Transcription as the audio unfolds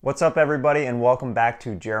What's up, everybody, and welcome back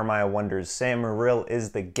to Jeremiah Wonders. Sam Morrill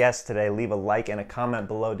is the guest today. Leave a like and a comment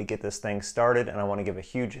below to get this thing started, and I want to give a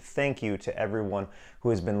huge thank you to everyone who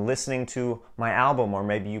has been listening to my album, or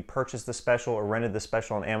maybe you purchased the special or rented the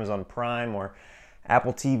special on Amazon Prime or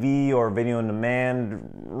Apple TV or Video on Demand,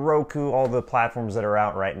 Roku, all the platforms that are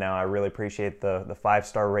out right now. I really appreciate the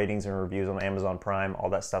 5-star ratings and reviews on Amazon Prime. All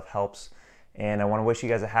that stuff helps. And I want to wish you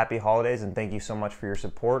guys a happy holidays and thank you so much for your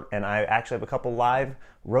support. And I actually have a couple live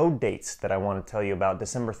road dates that I want to tell you about.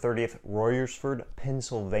 December 30th, Royersford,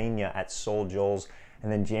 Pennsylvania at Soul Joel's.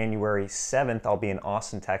 And then January 7th, I'll be in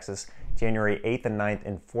Austin, Texas. January 8th and 9th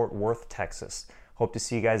in Fort Worth, Texas. Hope to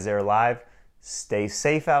see you guys there live. Stay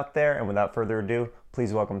safe out there. And without further ado,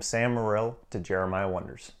 please welcome Sam Morrill to Jeremiah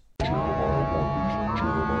Wonders.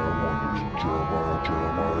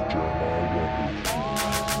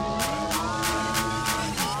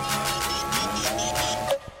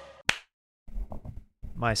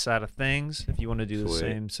 My side of things, if you want to do the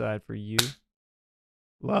same side for you.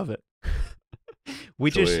 Love it.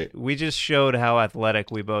 we just showed how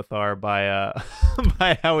athletic we both are by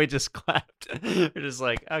by how we just clapped. We're just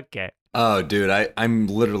like, okay. Oh, dude, I'm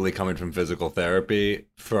literally coming from physical therapy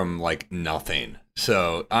from like nothing.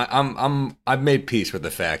 So I've made peace with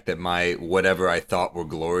the fact that my whatever I thought were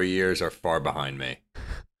glory years are far behind me.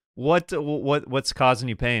 What's causing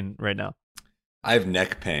you pain right now? I have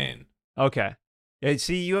neck pain. Okay. Yeah,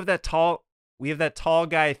 see, we have that tall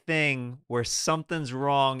guy thing where something's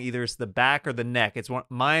wrong. Either it's the back or the neck.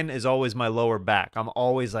 Mine is always my lower back. I'm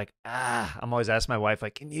always like, I'm always asking my wife,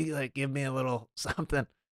 like, can you like give me a little something?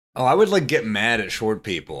 Oh, I would like get mad at short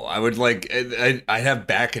people. I would like, I have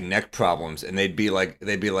back and neck problems, and they'd be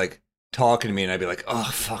like talking to me, and I'd be like,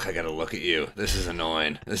 oh fuck, I gotta look at you. This is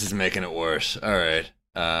annoying. This is making it worse. All right.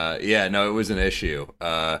 Yeah, no, it was an issue.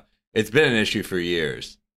 It's been an issue for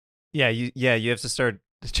years. Yeah, you have to start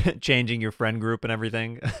changing your friend group and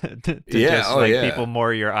everything to people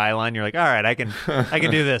more your eye line. You're like, all right, I can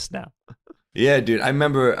do this now. Yeah, dude. I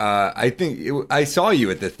remember. I saw you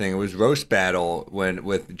at this thing. It was Roast Battle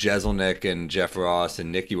with Jeselnik and Jeff Ross and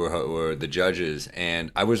Nikki were the judges, and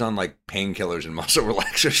I was on like painkillers and muscle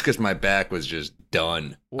relaxers because my back was just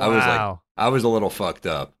done. Wow. I was a little fucked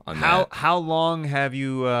up on that. How long have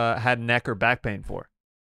you had neck or back pain for?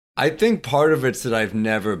 I think part of it's that I've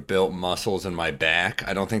never built muscles in my back.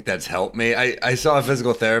 I don't think that's helped me. I saw a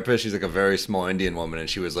physical therapist. She's like a very small Indian woman, and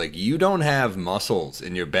she was like, you don't have muscles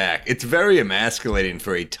in your back. It's very emasculating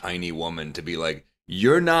for a tiny woman to be like,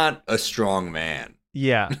 you're not a strong man.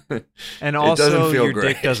 Yeah. And also your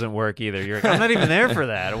dick doesn't work either. You're like, I'm not even there for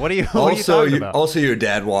that. What are you talking about? Also, your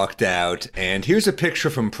dad walked out, and here's a picture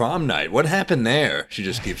from prom night. What happened there? She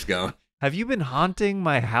just keeps going. Have you been haunting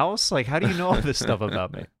my house? Like, how do you know all this stuff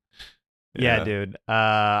about me? Yeah, dude.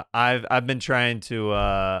 I've been trying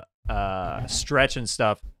to stretch and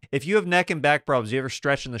stuff. If you have neck and back problems, you ever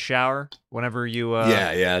stretch in the shower whenever you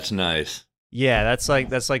Yeah, it's nice. Yeah, that's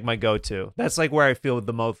like my go-to. That's like where I feel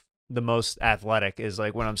the most athletic is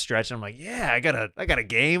like when I'm stretching. I'm like, yeah, I got a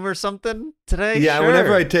game or something today. Yeah, sure.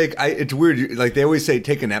 Whenever it's weird. Like they always say,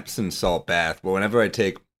 take an Epsom salt bath, but whenever I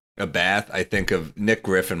take a bath, I think of Nick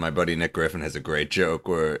Griffin. My buddy Nick Griffin has a great joke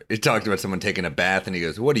where he talked about someone taking a bath and he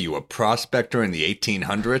goes, what are you, a prospector in the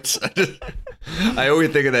 1800s? I always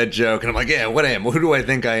think of that joke and I'm like, yeah, what am? Who do I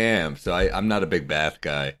think I am? So I'm not a big bath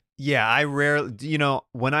guy. Yeah, I rarely,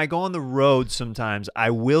 when I go on the road sometimes,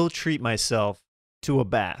 I will treat myself to a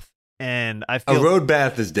bath. And I feel a road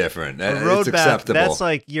bath is different. A road it's bath, acceptable. That's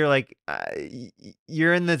like,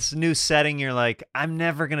 you're in this new setting. You're like, I'm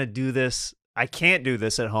never going to do this. I can't do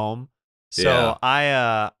this at home. So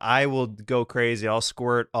yeah. I will go crazy. I'll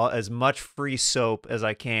squirt as much free soap as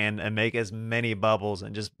I can and make as many bubbles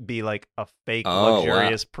and just be like a fake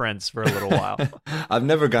luxurious prince for a little while. I've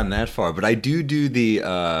never gotten that far, but I do the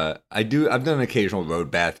I've done an occasional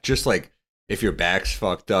road bath, just like if your back's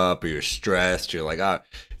fucked up or you're stressed, you're like,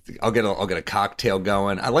 I'll get a cocktail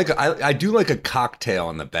going. I do like a cocktail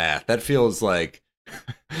in the bath. That feels like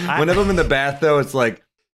whenever I'm in the bath though, it's like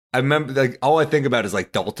I remember, like, all I think about is,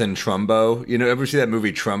 like, Dalton Trumbo. You know, ever see that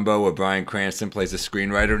movie Trumbo where Bryan Cranston plays a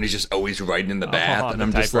screenwriter and he's just always writing in the bath? And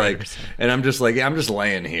I'm just like, yeah, I'm just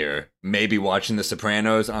laying here, maybe watching The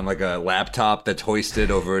Sopranos on, like, a laptop that's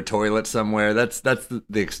hoisted over a toilet somewhere. That's the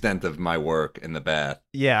extent of my work in the bath.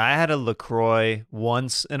 Yeah, I had a LaCroix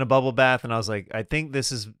once in a bubble bath, and I was like, I think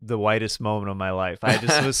this is the whitest moment of my life. I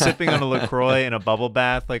just was sipping on a LaCroix in a bubble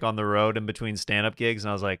bath, like, on the road in between stand-up gigs, and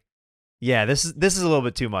I was like, yeah, this is a little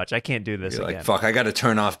bit too much. I can't do this You're again. Like, fuck, I got to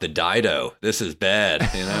turn off the Dido. This is bad,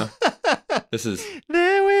 you know? This is...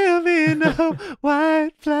 There will be no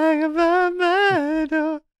white flag above my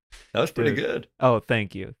door. That was pretty Dude. good. Oh,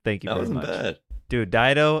 thank you That very wasn't much, bad. dude.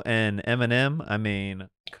 Dido and Eminem. I mean,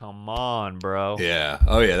 come on, bro. Yeah.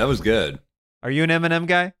 Oh yeah, that was good. Are you an Eminem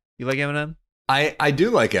guy? You like Eminem? I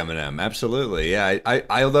do like Eminem, absolutely. Yeah, I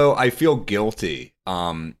although I feel guilty,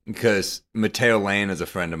 because Mateo Lane is a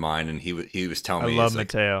friend of mine, and he was telling I me, love he's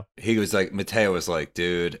like, Mateo. he was like, Mateo was like,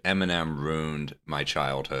 dude, Eminem ruined my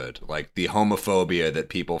childhood. Like the homophobia that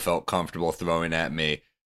people felt comfortable throwing at me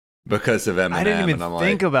because of Eminem. I didn't even and I'm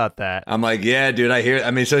think like, about that. I'm like, yeah, dude, I hear.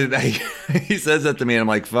 I mean, so he says that to me, and I'm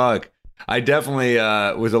like, fuck. I definitely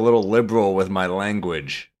was a little liberal with my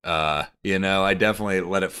language. You know, I definitely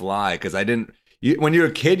let it fly because I didn't. When you're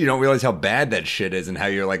a kid, you don't realize how bad that shit is and how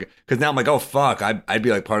you're like. Because now I'm like, oh fuck, I'd be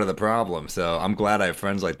like part of the problem. So I'm glad I have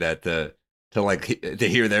friends like that to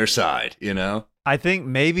hear their side. You know. I think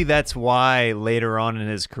maybe that's why later on in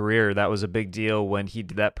his career that was a big deal when he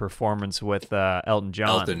did that performance with Elton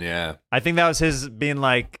John. Elton, yeah. I think that was his being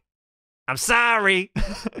like, "I'm sorry."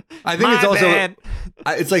 I think it's My also bad.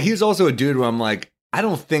 it's like he's also a dude where I'm like, I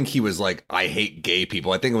don't think he was like, I hate gay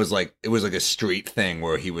people. I think it was like a street thing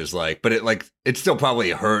where he was like, but it still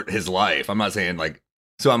probably hurt his life. I'm not saying like,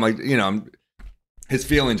 so I'm like, you know, his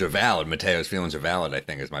feelings are valid. Mateo's feelings are valid, I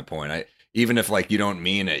think, is my point. Even if like you don't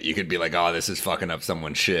mean it, you could be like, oh, this is fucking up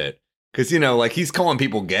someone's shit. Cause you know, like he's calling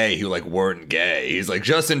people gay who like weren't gay. He's like,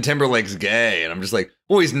 Justin Timberlake's gay. And I'm just like,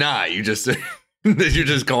 well, he's not. You just, you're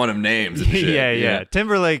just calling him names and shit. Yeah.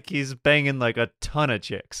 Timberlake, he's banging like a ton of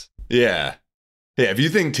chicks. Yeah. Yeah, if you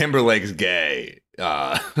think Timberlake's gay,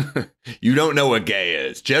 you don't know what gay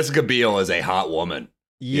is. Jessica Biel is a hot woman.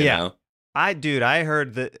 Yeah. You know? I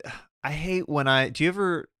heard that. I hate when do you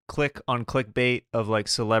ever click on clickbait of like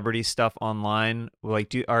celebrity stuff online? Like,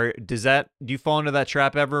 do you fall into that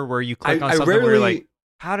trap ever where you click on something where you're like,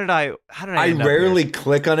 how did I end up rarely here?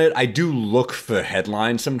 click on it. I do look for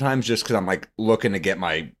headlines sometimes just because I'm like looking to get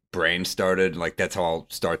my brain started. Like that's how I'll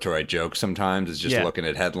start to write jokes sometimes, is just looking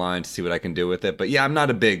at headlines to see what I can do with it. But yeah, I'm not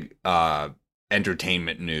a big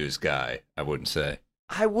entertainment news guy, I wouldn't say.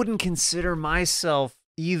 I wouldn't consider myself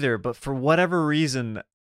either, but for whatever reason,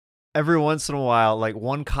 every once in a while, like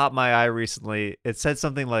one caught my eye recently. It said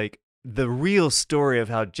something like the real story of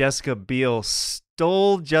how Jessica Biel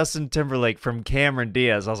stole Justin Timberlake from Cameron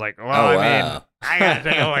Diaz. I was like, well, I mean, I gotta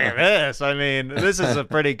take a look at this. I mean, this is a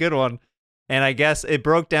pretty good one. And I guess it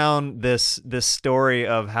broke down this story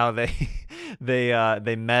of how they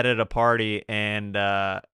met at a party, and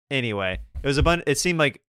anyway, it was it seemed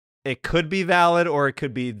like it could be valid or it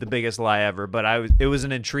could be the biggest lie ever. But it was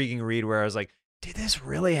an intriguing read where I was like, did this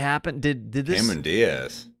really happen? Did this? Cameron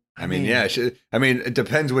Diaz. I mean, yeah. I mean, it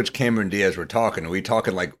depends which Cameron Diaz we're talking. Are we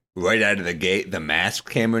talking like right out of the gate, the masked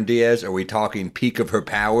Cameron Diaz? Are we talking peak of her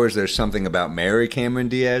powers? There's something about Mary Cameron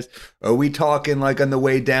Diaz. Are we talking like on the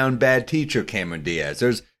way down, bad teacher Cameron Diaz?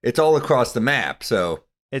 It's all across the map. So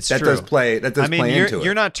it's that true. does play. That does play into it.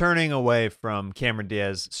 You're not turning away from Cameron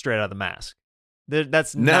Diaz straight out of the mask.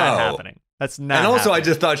 That's not happening. That's not. And also, happening. I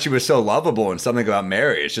just thought she was so lovable, and something about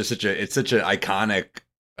Mary. It's just such an iconic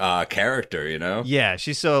character, you know? Yeah,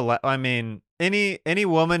 she's so. I mean, any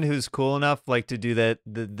woman who's cool enough like to do that,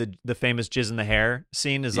 the famous jizz in the hair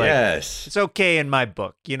scene is like, yes, it's okay in my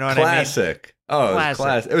book. You know what I mean? Classic. Oh, it was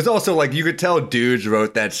classic. It was also like you could tell dudes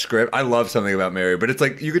wrote that script. I love something about Mary, but it's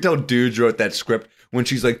like you could tell dudes wrote that script when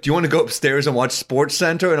she's like, do you want to go upstairs and watch Sports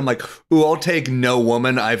Center? And I'm like, ooh, I'll take no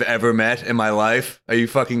woman I've ever met in my life. Are you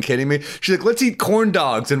fucking kidding me? She's like, let's eat corn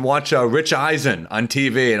dogs and watch Rich Eisen on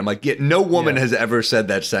TV. And I'm like, yeah, no woman has ever said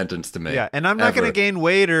that sentence to me. Yeah, and I'm not going to gain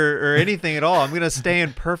weight or anything at all. I'm going to stay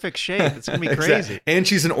in perfect shape. It's going to be crazy. Exactly. And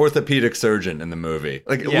she's an orthopedic surgeon in the movie.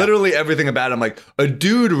 Like literally everything about it. I'm like, a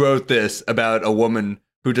dude wrote this about a woman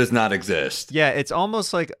who does not exist. Yeah, it's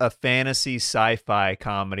almost like a fantasy sci-fi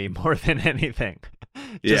comedy more than anything.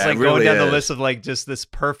 Just like really going down is. the list of like just this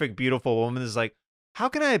perfect, beautiful woman is like, how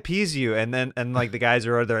can I appease you? And then like the guys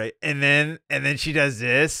are there, like, and then she does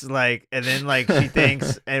this, like, and then like she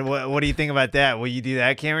thinks, and what do you think about that? Will you do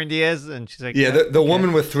that, Cameron Diaz? And she's like, yeah, the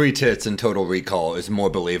woman with 3 tits in Total Recall is more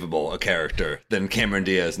believable a character than Cameron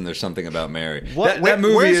Diaz, and There's Something About Mary. That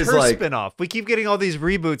movie where's is her like spinoff? We keep getting all these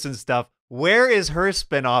reboots and stuff. Where is her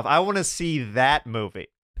spinoff? I want to see that movie.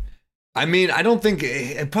 I mean, I don't think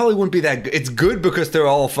it probably wouldn't be that good. It's good because they're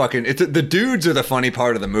all fucking. The dudes are the funny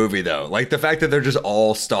part of the movie, though. Like the fact that they're just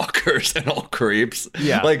all stalkers and all creeps.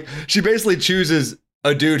 Yeah. Like she basically chooses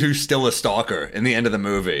a dude who's still a stalker in the end of the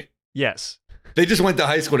movie. Yes. They just went to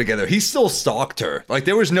high school together. He still stalked her. Like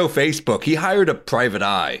there was no Facebook. He hired a private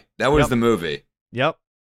eye. That was the movie. Yep.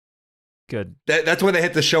 Good. That's why they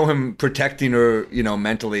had to show him protecting her,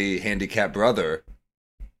 mentally handicapped brother.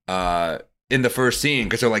 in the first scene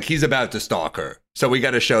because they're like, he's about to stalk her. So we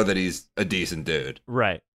got to show that he's a decent dude.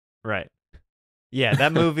 Right. Yeah,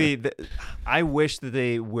 that movie, I wish that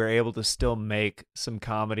they were able to still make some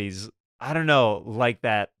comedies, I don't know, like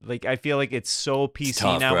that. Like, I feel like it's so PC It's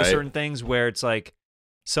tough, now with right? certain things where it's like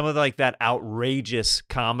some of like that outrageous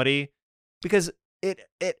comedy, because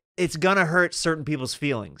it's gonna hurt certain people's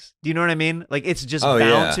feelings. Do you know what I mean? Like, it's just Oh,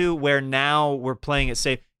 bound yeah. to, where now we're playing it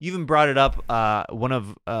safe. You even brought it up, one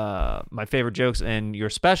of my favorite jokes in your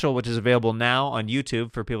special, which is available now on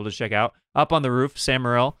YouTube for people to check out, Up on the Roof, Sam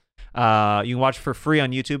Morril. You can watch it for free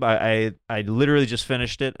on YouTube. I literally just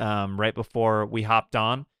finished it right before we hopped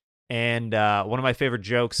on. And one of my favorite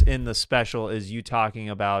jokes in the special is you talking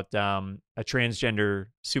about a transgender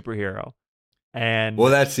superhero. And Well,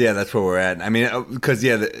 that's where we're at. I mean, because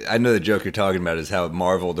I know the joke you're talking about is how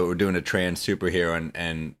Marvel that we're doing a trans superhero,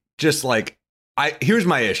 and just like here's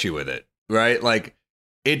my issue with it, right? Like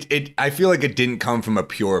I feel like it didn't come from a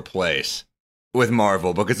pure place with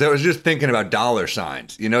Marvel because I was just thinking about dollar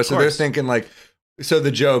signs, you know. So they're thinking like, so the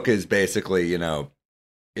joke is basically, you know,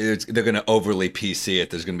 they're going to overly PC it.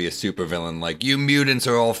 There's going to be a supervillain like, you mutants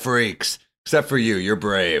are all freaks except for you. You're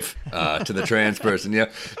brave to the trans person, yeah.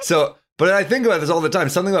 So. But I think about this all the time.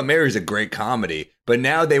 Something About Mary is a great comedy, but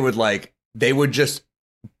now they would just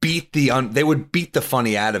beat the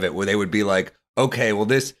funny out of it, where they would be like, okay, well,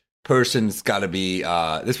 this person's got to be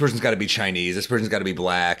Chinese, this person's got to be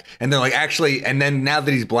black, and they're like, actually, and then now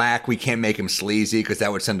that he's black, we can't make him sleazy because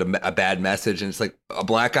that would send a bad message, and it's like a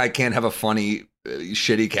black guy can't have a funny,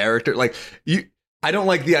 shitty character. Like I don't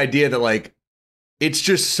like the idea that like it's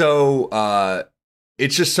just so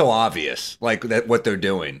obvious, like that what they're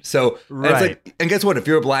doing. So and it's like, and guess what? If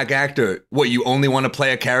you're a black actor, what, you only want to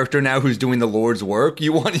play a character now who's doing the Lord's work?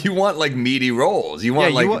 You want like meaty roles. You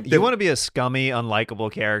want you want to be a scummy,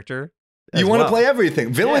 unlikable character. You want to play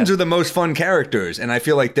everything. Villains are the most fun characters, and I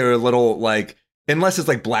feel like they're a little like, unless it's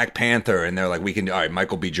like Black Panther, and they're like, we can all right,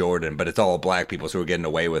 Michael B. Jordan, but it's all black people, so we're getting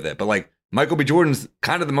away with it. But like Michael B. Jordan's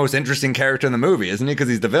kind of the most interesting character in the movie, isn't he? Because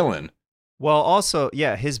he's the villain. Well, also,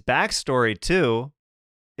 yeah, his backstory too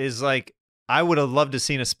is like, I would have loved to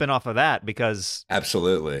seen a spinoff of that, because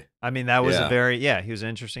absolutely, I mean, that was he was an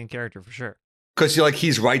interesting character for sure. Because you're like,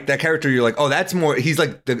 he's right, that character, you're like, oh, that's more, he's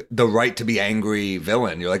like the right to be angry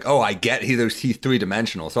villain. You're like, oh, I get he's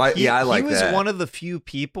three-dimensional. So I like that. He was one of the few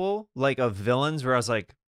people, like, of villains where I was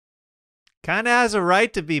like, kind of has a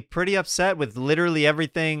right to be pretty upset with literally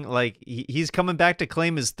everything. Like, he's coming back to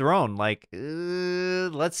claim his throne. Like,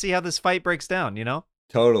 let's see how this fight breaks down, you know?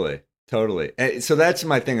 Totally. So that's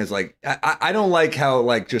my thing, is like, I don't like how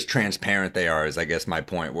like just transparent they are, is I guess my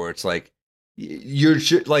point, where it's like, you're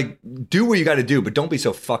like, do what you got to do, but don't be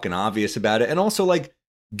so fucking obvious about it. And also like,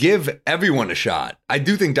 give everyone a shot. I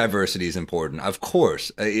do think diversity is important. Of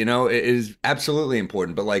course, you know, it is absolutely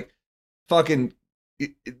important, but like fucking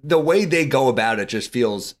the way they go about it just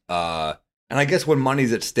feels, and I guess when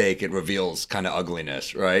money's at stake, it reveals kind of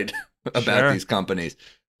ugliness, right? About these companies.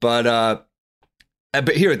 But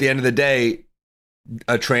here, at the end of the day,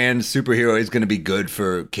 a trans superhero is going to be good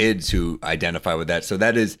for kids who identify with that. So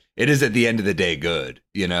it is at the end of the day good,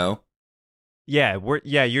 you know? Yeah,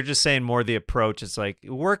 you're just saying more the approach. It's like,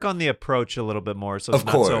 work on the approach a little bit more, so it's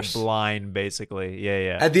not so blind, basically.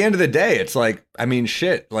 Yeah. At the end of the day, it's like, I mean,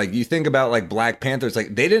 shit. Like, you think about like Black Panther, it's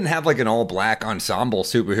like they didn't have like an all black ensemble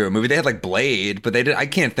superhero movie. They had like Blade, but I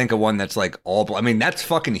can't think of one that's like all black. I mean, that's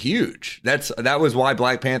fucking huge. That was why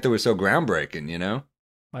Black Panther was so groundbreaking, you know?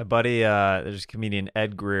 My buddy, there's comedian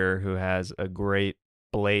Ed Greer, who has a great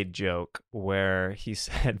Blade joke where he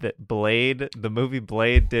said that the movie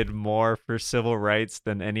Blade did more for civil rights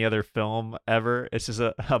than any other film ever. It's just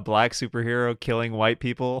a black superhero killing white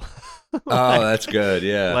people. Oh, that's good.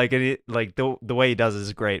 Yeah. Like the way he does it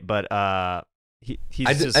is great, but I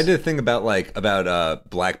did think about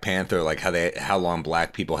Black Panther, like how long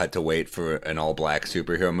black people had to wait for an all black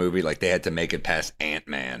superhero movie. Like, they had to make it past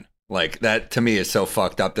Ant-Man. Like, that to me is so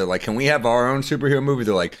fucked up. They're like, can we have our own superhero movie?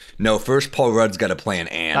 They're like, no, first Paul Rudd's got to play an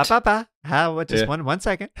ant. Just 1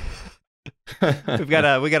 second. we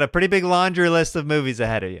got a pretty big laundry list of movies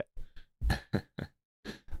ahead of you.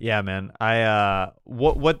 Yeah, man.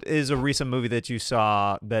 What is a recent movie that you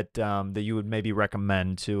saw that you would maybe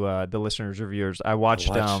recommend to the listeners or viewers? I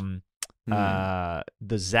watched the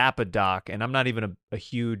Zappa doc, and I'm not even a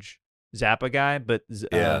huge Zappa guy, but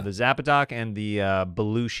the Zappa doc and the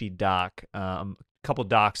Belushi doc, a couple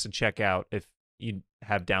docs to check out if you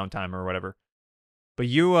have downtime or whatever. But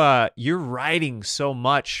you're writing so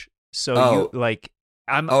much, so you like,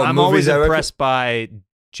 I'm always impressed by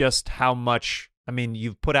just how much. I mean,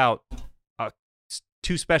 you've put out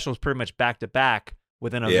 2 specials pretty much back to back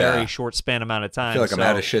within a Yeah. very short span amount of time. I feel like I'm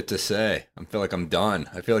out of shit to say. I feel like I'm done.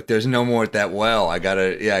 I feel like there's no more at that well. I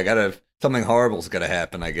gotta, something horrible's gotta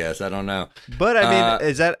happen, I guess. I don't know. But I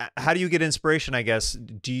mean, how do you get inspiration, I guess?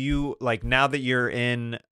 Do you, like, now that you're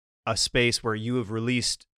in a space where you have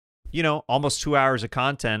released, you know, almost 2 hours of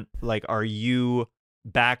content, like, are you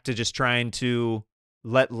back to just trying to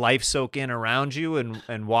let life soak in around you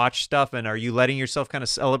and watch stuff? And are you letting yourself kind of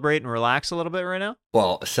celebrate and relax a little bit right now?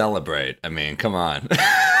 Well, celebrate. I mean, come on.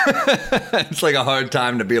 It's like a hard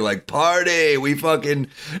time to be like, party. We fucking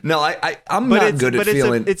no. I'm not good at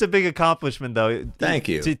feeling. It's a big accomplishment, though. Thank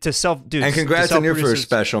you to self, dude. And congrats on your first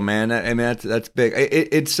special, man. I mean, that's big.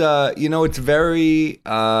 It's you know, it's very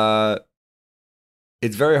hard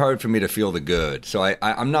for me to feel the good. So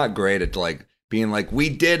I'm not great at like being like, we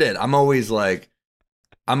did it. I'm always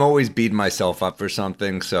beating myself up for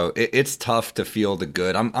something, so it's tough to feel the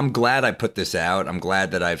good. I'm glad I put this out. I'm glad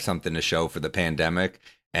that I have something to show for the pandemic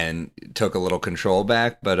and took a little control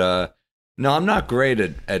back. But no, I'm not great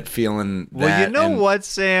at feeling that. Well, you know what,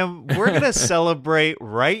 Sam? We're gonna celebrate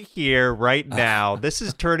right here, right now. This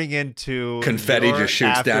is turning into confetti just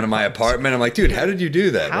shoots down in my apartment. I'm like, dude, how did you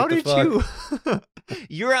do that? How did you?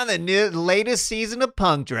 You're on the latest season of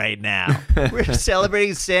Punk'd right now. We're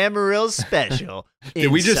celebrating Sam Morril's special. Did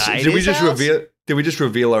we just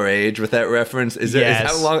reveal our age with that reference? Is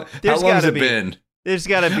how long has it been? There's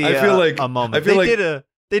got to be a moment.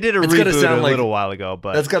 They did a reboot a little while ago,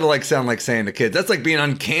 but that's got to sound like saying to kids, that's like being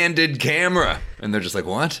on candid camera, and they're just like,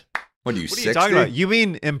 what? What are you? 60? What are you talking about? You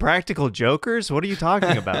mean Impractical Jokers? What are you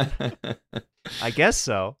talking about? I guess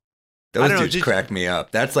so. Those dudes crack me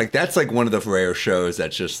up. That's like one of the rare shows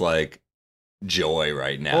that's just like joy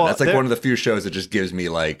right now. Well, that's like one of the few shows that just gives me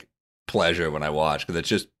like pleasure when I watch, because it's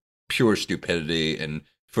just pure stupidity and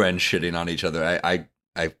friends shitting on each other. I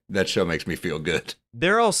that show makes me feel good.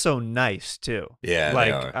 They're all so nice too. Yeah, like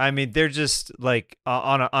they are. I mean, they're just like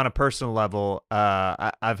on a personal level.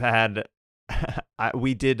 I've had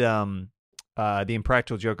we did the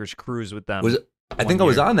Impractical Jokers cruise with them. I think I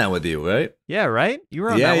was on that with you, right? Yeah, right? You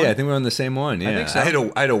were on that one? Yeah, I think we were on the same one. Yeah. I think so.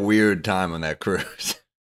 I had a weird time on that cruise.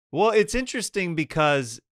 Well, it's interesting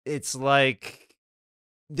because it's like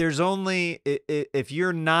there's only, if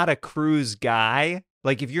you're not a cruise guy,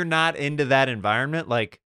 like if you're not into that environment,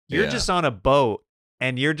 like you're just on a boat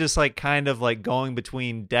and you're just like kind of like going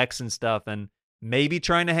between decks and stuff and maybe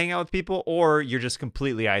trying to hang out with people, or you're just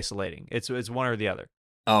completely isolating. It's one or the other.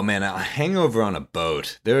 Oh man, a hangover on a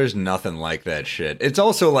boat. There is nothing like that shit. It's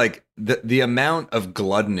also like the amount of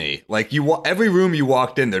gluttony. Like every room you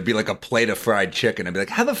walked in, there'd be like a plate of fried chicken. I'd be like,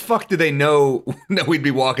 how the fuck did they know that we'd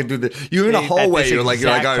be walking through you're in a hallway. You're like,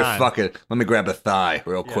 all right, fuck it. Let me grab a thigh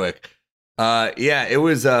real quick. It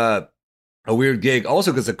was a weird gig.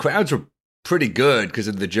 Also, because the crowds were pretty good because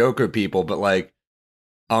of the Joker people. But like,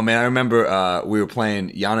 oh man, I remember we were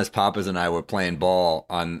playing. Giannis Papas and I were playing ball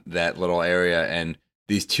on that little area, and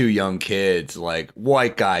these two young kids, like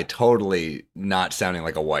white guy, totally not sounding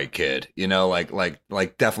like a white kid, you know,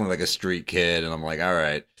 like definitely like a street kid. And I'm like, all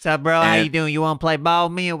right. What's up, bro? How you doing? You want to play ball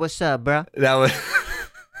with me, or what's up, bro? That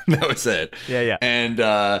was it. Yeah. And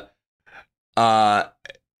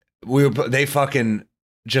they fucking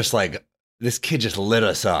just like, this kid just lit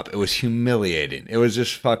us up. It was humiliating. It was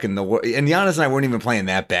just fucking the worst. And Giannis and I weren't even playing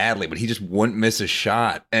that badly, but he just wouldn't miss a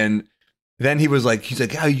shot. And then he's like,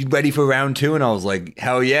 "Are you ready for round 2?" And I was like,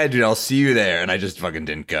 "Hell yeah, dude! I'll see you there." And I just fucking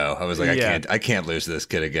didn't go. I was like, I can't lose to this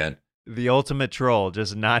kid again. The ultimate troll,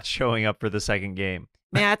 just not showing up for the second game.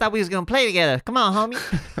 Man, I thought we was gonna play together. Come on,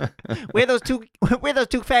 homie. Where those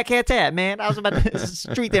two fat cats at, man? I was about to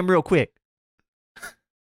street them real quick.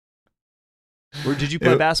 Did you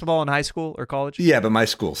play basketball in high school or college? Yeah, but my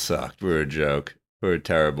school sucked. We were a joke. We were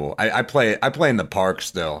terrible. I play in the park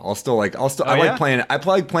still. I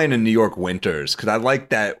like playing in New York winters because I like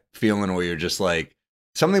that feeling where you're just like,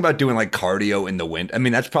 something about doing like cardio in the winter. I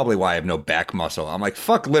mean, that's probably why I have no back muscle. I'm like,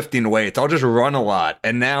 fuck lifting weights. I'll just run a lot.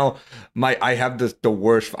 And now I have the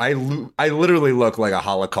worst. I literally look like a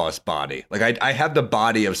Holocaust body. Like I have the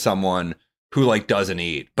body of someone who like doesn't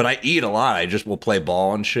eat, but I eat a lot. I just will play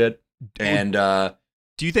ball and shit. And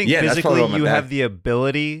do you think physically you have the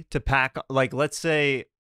ability to pack, like, let's say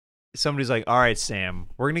somebody's like, all right, Sam,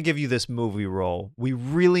 we're going to give you this movie role. We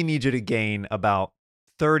really need you to gain about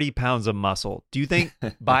 30 pounds of muscle. Do you think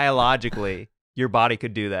biologically your body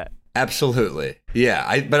could do that? Absolutely.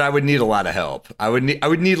 Yeah, but I would need a lot of help. I would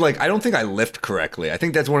need like, I don't think I lift correctly. I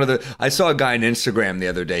think that's one of the, I saw a guy on Instagram the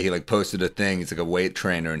other day. He like posted a thing. He's like a weight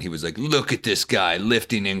trainer and he was like, look at this guy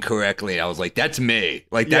lifting incorrectly. I was like, that's me.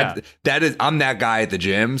 Like that is, I'm that guy at the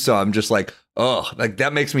gym. So I'm just like, oh, like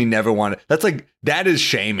that makes me never want to, that's like, that is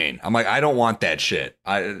shaming. I'm like, I don't want that shit.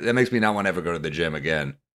 That makes me not want to ever go to the gym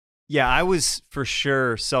again. Yeah, I was for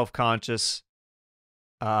sure self-conscious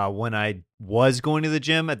when I was going to the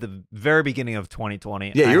gym at the very beginning of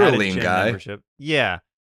 2020. Yeah, you're a lean guy. Membership. Yeah.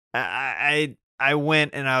 I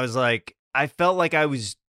went and I was like, I felt like I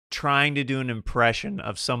was trying to do an impression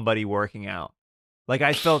of somebody working out. Like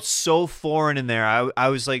I felt so foreign in there. I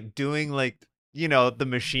was like doing like, you know, the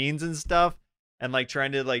machines and stuff and like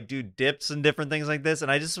trying to like do dips and different things like this. And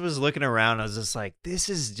I just was looking around. I was just like, this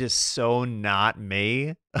is just so not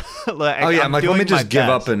me. Like, I'm like, let me just give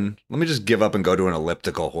up and go to an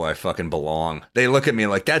elliptical where I fucking belong. They look at me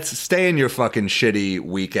like, that's stay in your fucking shitty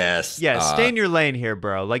weak ass. Yeah, stay in your lane here,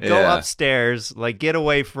 bro. Like go upstairs, like get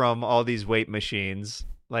away from all these weight machines.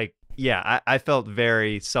 Like, yeah, I felt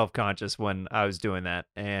very self-conscious when I was doing that.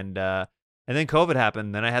 And then COVID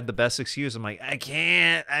happened. Then I had the best excuse. I'm like, I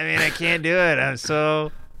can't do it. It's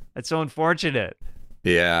so unfortunate.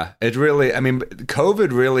 Yeah, it really, I mean,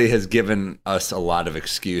 COVID really has given us a lot of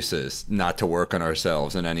excuses not to work on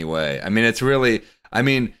ourselves in any way. I mean, it's really, I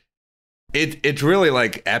mean, it's really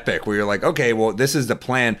like epic where you're like, okay, well, this is the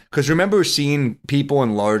plan. Because remember seeing people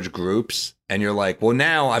in large groups and you're like, well,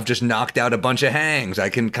 now I've just knocked out a bunch of hangs. I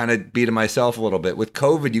can kind of be to myself a little bit. With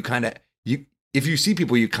COVID, if you see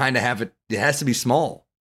people, you kind of have it has to be small.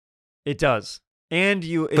 It does. And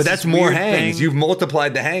but that's more hangs. You've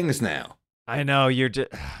multiplied the hangs now. I know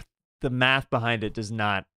the math behind it does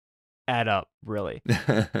not add up really.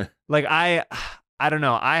 Like I don't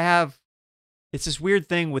know. It's this weird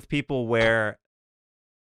thing with people where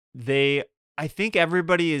I think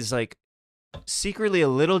everybody is like secretly a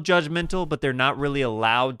little judgmental, but they're not really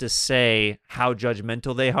allowed to say how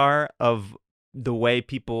judgmental they are of the way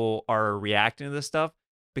people are reacting to this stuff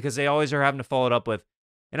because they always are having to follow it up with,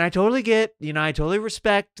 and I totally get, I totally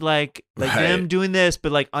respect like them doing this,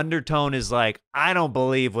 but like undertone is like, I don't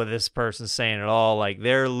believe what this person's saying at all. Like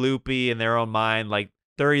they're loopy in their own mind. Like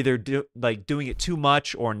they're either doing it too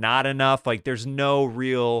much or not enough. Like there's no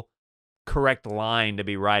real correct line to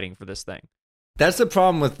be writing for this thing. That's the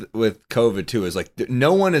problem with COVID too, is like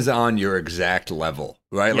no one is on your exact level,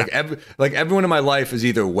 right? Yeah. Like everyone in my life is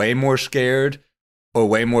either way more scared or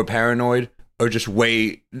way more paranoid or just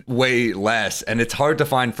way less. And it's hard to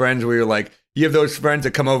find friends where you're like, you have those friends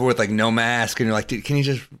that come over with like no mask and you're like, dude, can you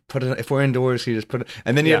just put it, if we're indoors, can you just put it?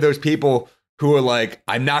 And then you have those people who are like,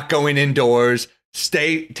 I'm not going indoors,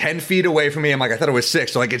 stay 10 feet away from me. I'm like, I thought it was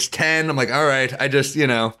 6. So like it's 10. I'm like, all right, I just,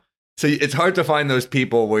 so it's hard to find those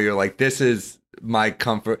people where you're like, this is my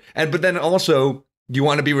comfort. But then also you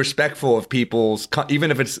want to be respectful of people's,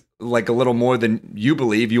 even if it's like a little more than you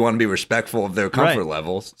believe, you want to be respectful of their comfort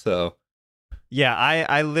levels. So yeah,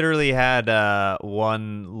 I literally had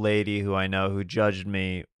one lady who I know who judged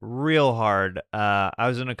me real hard. I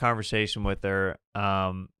was in a conversation with her,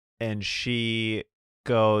 and she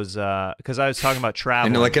goes, because I was talking about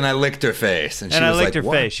traveling. And I licked her face. And I licked her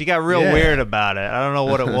face. She got real weird about it. I don't know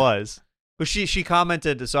what it was. But she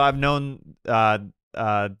commented, so I've known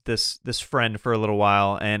this friend for a little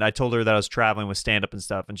while, and I told her that I was traveling with stand-up and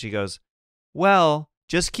stuff, and she goes, well,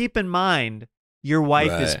 just keep in mind, your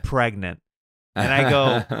wife is pregnant. And I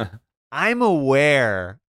go, I'm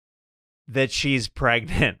aware that she's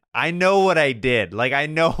pregnant. I know what I did. Like, I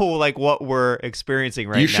know, like, what we're experiencing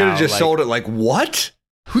right now. You should have just sold it like, what?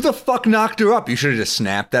 Who the fuck knocked her up? You should have just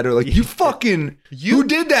snapped at her like, you fucking, who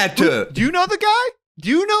did that to? Do you know the guy? Do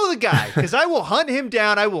you know the guy? Because I will hunt him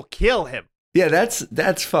down. I will kill him. Yeah,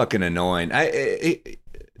 that's fucking annoying.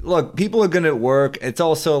 Look, people are going to work. It's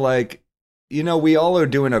also like, we all are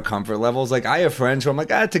doing our comfort levels. Like, I have friends who I'm like,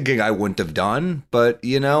 that's a gig I wouldn't have done. But,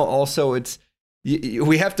 also it's,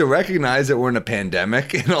 we have to recognize that we're in a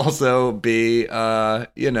pandemic and also be,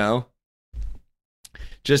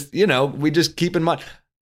 just, we just keep in mind.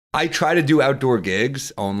 I try to do outdoor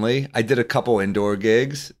gigs only. I did a couple indoor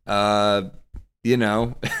gigs. My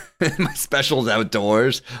specials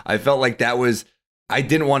outdoors. I felt like I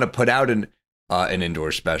didn't want to put out an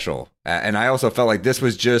indoor special. And I also felt like this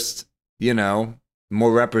was just,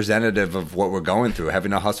 more representative of what we're going through,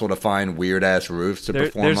 having to hustle to find weird ass roofs to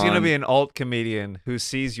perform on. There's going to be an alt comedian who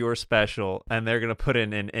sees your special and they're going to put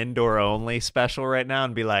in an indoor only special right now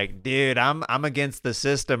and be like, dude, I'm against the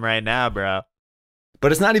system right now, bro.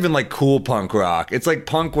 but it's not even like cool punk rock. It's like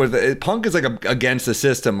punk is like against the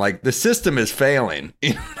system. Like the system is failing.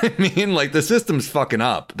 You know what I mean? Like the system's fucking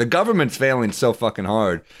up. The government's failing so fucking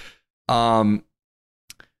hard.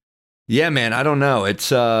 Yeah, man, I don't know. It's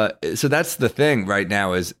so that's the thing right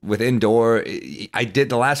now is with indoor.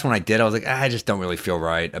 The last one I did, I was like, I just don't really feel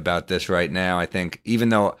right about this right now. I think even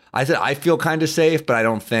though I said I feel kind of safe, but I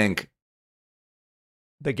don't think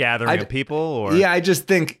the gathering of people. Or yeah, I just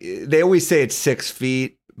think they always say it's 6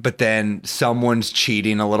 feet, but then someone's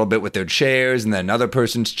cheating a little bit with their chairs, and then another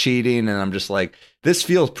person's cheating, and I'm just like, this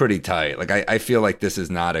feels pretty tight. Like I feel like this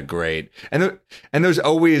is not a great. And there's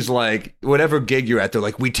always like whatever gig you're at, they're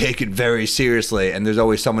like, we take it very seriously, and there's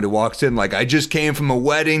always someone who walks in like, I just came from a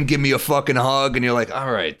wedding, give me a fucking hug, and you're like,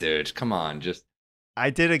 all right, dude, come on, just.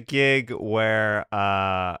 I did a gig where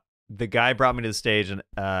the guy brought me to the stage, and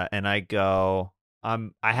I go,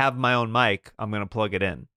 I have my own mic, I'm gonna plug it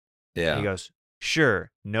in. Yeah. And he goes,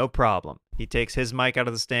 sure, no problem. He takes his mic out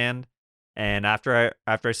of the stand, and after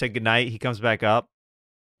I said goodnight, he comes back up,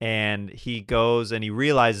 and he goes and he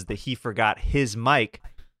realizes that he forgot his mic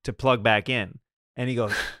to plug back in. And he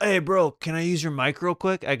goes, hey, bro, can I use your mic real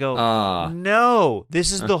quick? I go, no,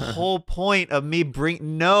 this is the whole point of me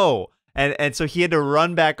no. And so he had to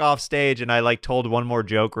run back off stage, and I like told one more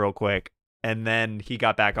joke real quick. And then he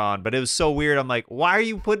got back on, but it was so weird. I'm like, why are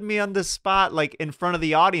you putting me on the spot, like in front of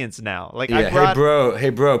the audience now? Like, yeah, hey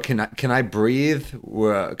bro, can I breathe?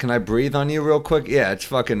 Can I breathe on you real quick? Yeah, it's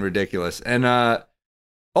fucking ridiculous. And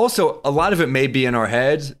also, a lot of it may be in our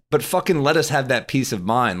heads, but fucking let us have that peace of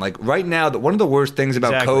mind. Like right now, one of the worst things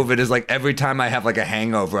about COVID is like every time I have like a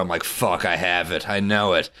hangover, I'm like, fuck, I have it. I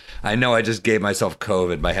know it. I know I just gave myself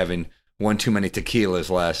COVID by having one too many tequilas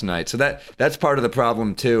last night. So that's part of the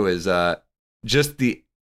problem too. Is just the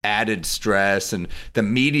added stress, and the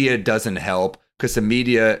media doesn't help because the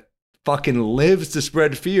media fucking lives to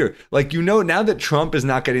spread fear. Like, now that Trump is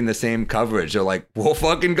not getting the same coverage, they're like, we'll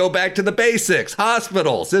fucking go back to the basics.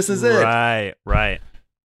 Hospitals, this is it. Right.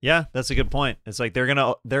 Yeah, that's a good point. It's like they're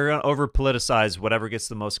gonna over politicize whatever gets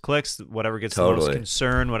the most clicks, whatever gets the most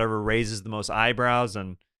concern, whatever raises the most eyebrows,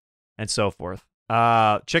 and so forth.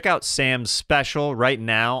 Check out Sam's special right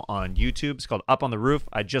now on YouTube. It's called Up on the Roof.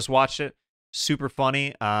 I just watched it. Super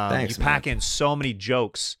funny. Thanks, you pack in so many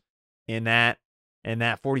jokes in that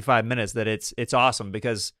 45 minutes that it's awesome,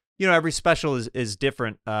 because every special is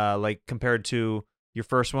different, like compared to your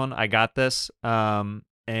first one, I Got This, and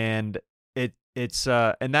it's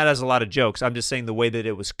and that has a lot of jokes. I'm just saying the way that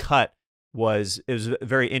it was cut was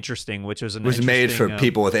very interesting, which was made for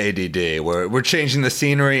people with ADD. We're changing the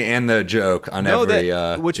scenery and the joke on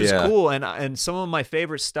which was cool. And some of my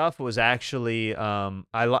favorite stuff was actually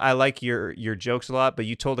I like your jokes a lot, but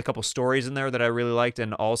you told a couple stories in there that I really liked,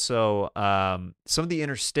 and also some of the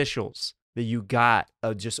interstitials that you got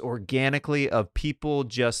just organically of people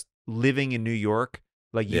just living in New York.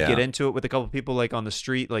 Like you get into it with a couple of people like on the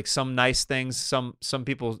street, like some nice things. Some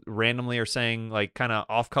people randomly are saying like kind of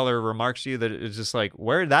off-color remarks to you that it's just like,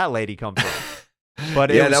 where did that lady come from? But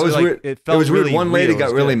that was like, weird. It felt it was really weird. One lady real.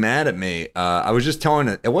 got really mad at me. I was just telling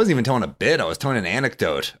it wasn't even telling a bit. I was telling an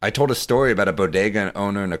anecdote. I told a story about a bodega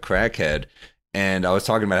owner and a crackhead. And I was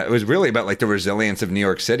talking about it was really about like the resilience of New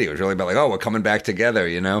York City. It was really about like, oh, we're coming back together,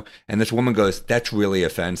 And this woman goes, that's really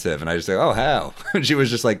offensive. And I just like, oh, how? And she was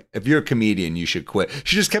just like, if you're a comedian, you should quit.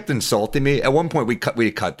 She just kept insulting me. At one point, we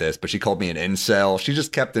cut this, but she called me an incel. She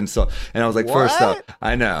just kept insulting. And I was like, what? First up,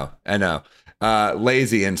 I know.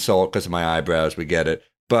 Lazy insult because of my eyebrows. We get it.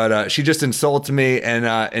 But she just insulted me, and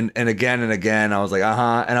again and again. I was like,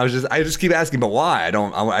 and I just keep asking, but why?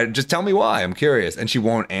 I just tell me why. I'm curious, and she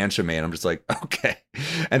won't answer me, and I'm just like, okay.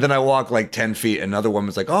 And then I walk like 10 feet, and another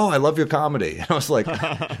woman's like, oh, I love your comedy. And I was like,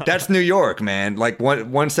 that's New York, man. Like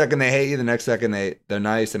one second they hate you, the next second they're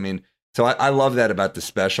nice. I mean, so I love that about the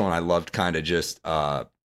special, and I loved kind of just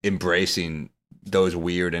embracing those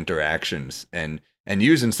weird interactions and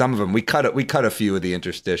using some of them. We cut a few of the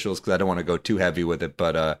interstitials because I don't want to go too heavy with it,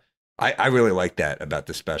 but I really like that about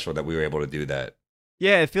the special, that we were able to do that.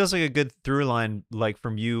 Yeah, it feels like a good through line, like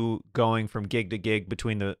from you going from gig to gig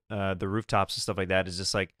between the rooftops and stuff like that. Is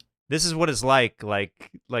just like, this is what it's like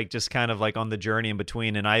just kind of like on the journey in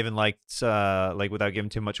between. And I even liked like, without giving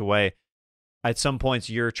too much away, at some points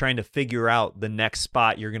you're trying to figure out the next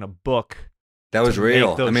spot you're gonna book. That was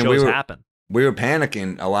real. I mean, shows happen. We were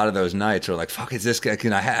panicking a lot of those nights. We're like, fuck, is this guy?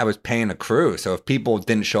 I was paying a crew. So if people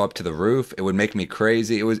didn't show up to the roof, it would make me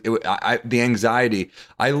crazy. The anxiety.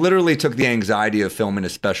 I literally took the anxiety of filming a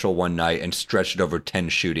special one night and stretched it over 10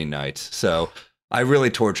 shooting nights. So I really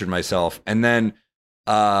tortured myself. And then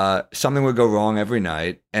something would go wrong every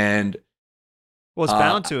night. And Well, it's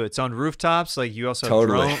bound to. It's on rooftops. Like you also have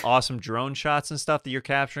Totally. awesome drone shots and stuff that you're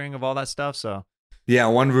capturing of all that stuff. So Yeah,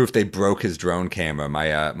 on one roof they broke his drone camera.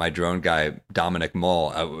 My drone guy Dominic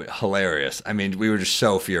Mull, hilarious. I mean, we were just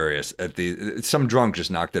so furious at some drunk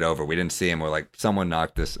just knocked it over. We didn't see him. We're like, someone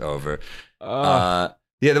knocked this over. Yeah,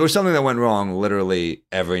 there was something that went wrong literally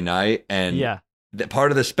every night, and yeah,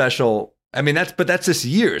 part of the special. I mean, that's this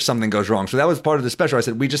year something goes wrong. So that was part of the special. I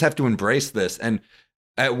said we just have to embrace this. And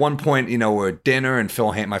at one point, we're at dinner, and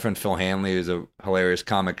my friend Phil Hanley, who's a hilarious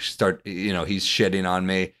comic, he's shitting on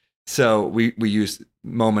me. So we use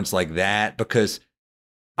moments like that because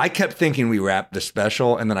I kept thinking we wrapped the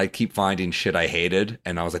special, and then I keep finding shit I hated,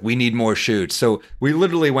 and I was like, we need more shoots. So we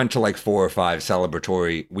literally went to like 4 or 5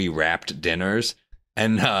 celebratory we wrapped dinners,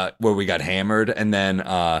 and where we got hammered, and then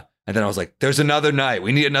I was like, there's another night.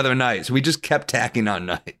 We need another night. So we just kept tacking on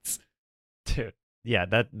nights. Dude, yeah,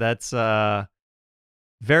 that's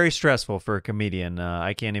very stressful for a comedian.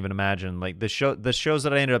 I can't even imagine. Like the shows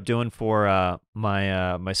that I ended up doing for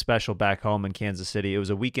my special back home in Kansas City. It was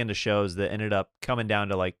a weekend of shows that ended up coming down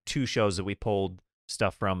to like 2 shows that we pulled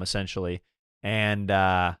stuff from essentially, and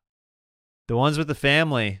the ones with the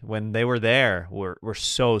family when they were there were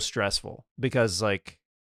so stressful because like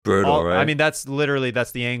brutal, right? I mean, that's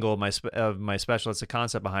the angle of my special. It's the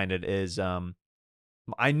concept behind it is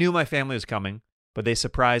I knew my family was coming, but they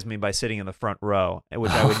surprised me by sitting in the front row,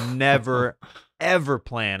 which I would never, ever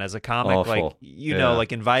plan as a comic. Awful. Like,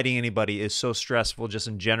 like inviting anybody is so stressful just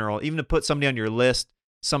in general. Even to put somebody on your list,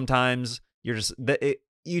 sometimes you're just,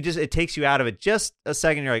 it takes you out of it just a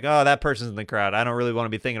second. You're like, oh, that person's in the crowd. I don't really want to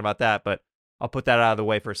be thinking about that, but I'll put that out of the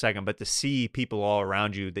way for a second. But to see people all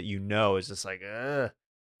around you that is just like, ugh.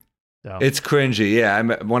 So. It's cringy. Yeah.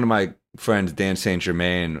 One of my friends, Dan St.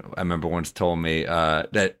 Germain, I remember once told me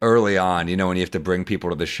that early on, when you have to bring people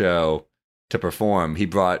to the show to perform, he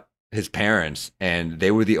brought his parents, and they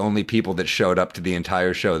were the only people that showed up to the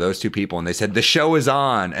entire show, those 2 people. And they said, the show is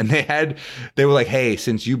on. And they were like, hey,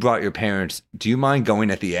 since you brought your parents, do you mind going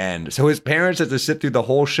at the end? So his parents had to sit through the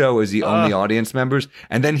whole show as the only audience members.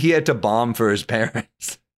 And then he had to bomb for his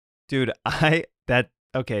parents. Dude, that's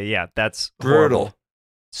brutal. Horrible.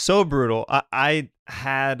 So brutal. I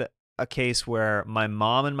had a case where my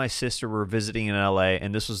mom and my sister were visiting in LA,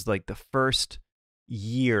 and this was like the first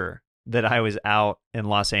year that I was out in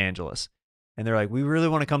Los Angeles. And they're like, we really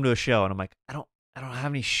want to come to a show. And I'm like, I don't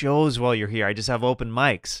have any shows while you're here. I just have open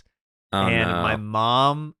mics. My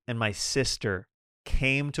mom and my sister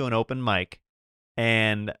came to an open mic,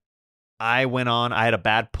 and I went on. I had a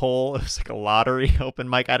bad pull. It was like a lottery open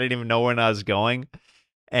mic. I didn't even know when I was going.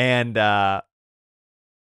 And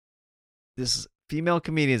this female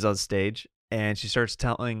comedian's on stage, and she starts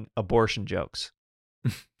telling abortion jokes.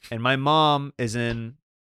 And my mom is in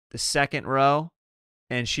the second row,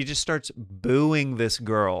 and she just starts booing this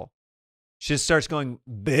girl. She just starts going,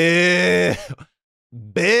 boo,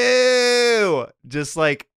 boo, just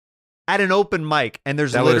like at an open mic. And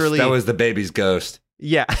there's that was the baby's ghost.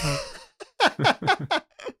 Yeah.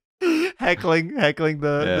 heckling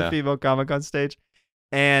the female comic on stage.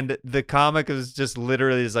 And the comic was just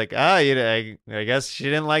literally like, I guess she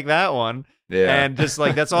didn't like that one. Yeah. And just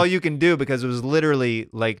like, that's all you can do, because it was literally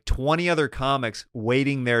like 20 other comics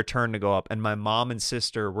waiting their turn to go up. And my mom and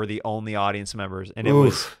sister were the only audience members. And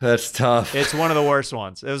that's tough. It's one of the worst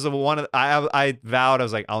ones. It was the one I vowed, I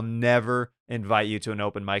was like, I'll never invite you to an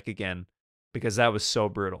open mic again, because that was so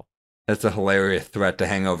brutal. That's a hilarious threat to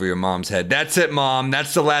hang over your mom's head. That's it, Mom.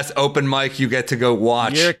 That's the last open mic you get to go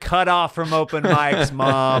watch. You're cut off from open mics,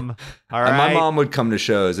 Mom. All right. And my mom would come to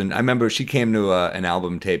shows, and I remember she came to an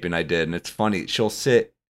album taping I did, and it's funny. She'll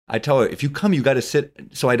sit. I tell her, if you come, you got to sit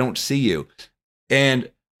so I don't see you.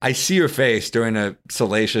 And I see her face during a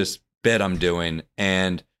salacious bit I'm doing,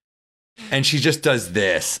 and she just does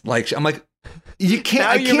this. Like, I'm like, I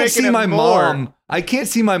can't see my mom. I can't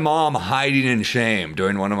see my mom hiding in shame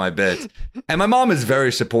during one of my bits. And my mom is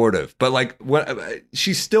very supportive, but like,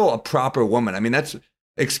 she's still a proper woman. I mean, that's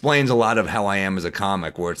explains a lot of how I am as a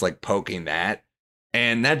comic, where it's like poking that.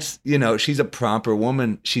 And that's, she's a proper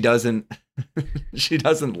woman. She doesn't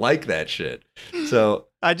like that shit. So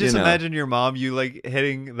I just imagine your mom, you like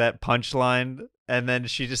hitting that punchline, and then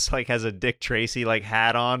she just like has a Dick Tracy like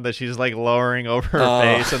hat on that she's like lowering over her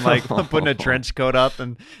face and like putting a trench coat up,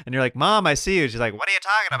 and you're like, Mom, I see you. She's like, what are you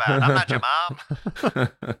talking about? I'm not your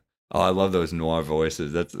mom. Oh, I love those noir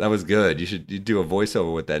voices. That was good. You do a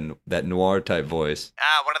voiceover with that noir type voice.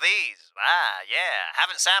 One of these. Yeah.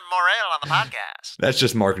 Having Sam Morril on the podcast. That's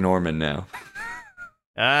just Mark Norman now.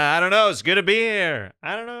 I don't know. It's good to be here.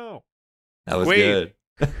 I don't know. That was good.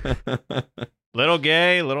 Little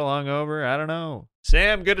gay, little hungover. I don't know.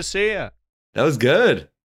 Sam, good to see you. That was good.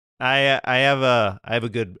 I have a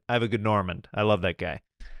good Normand. I love that guy.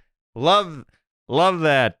 Love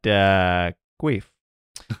that queef.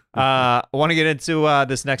 I want to get into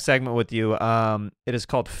this next segment with you. It is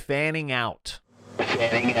called Fanning Out.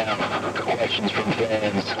 Fanning Out. Questions from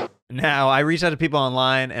fans. Now, I reached out to people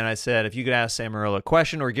online, and I said, if you could ask Sam Morril a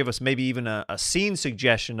question or give us maybe even a scene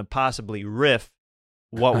suggestion to possibly riff,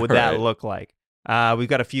 what would that look like? We've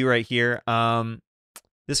got a few right here.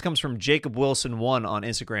 This comes from Jacob Wilson 1 on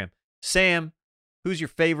Instagram. Sam, who's your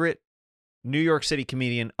favorite New York City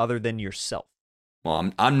comedian other than yourself?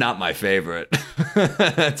 Well, I'm not my favorite.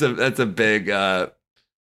 That's a big. I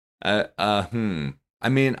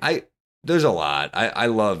mean, there's a lot. I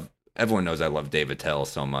love. Everyone knows I love Dave Attell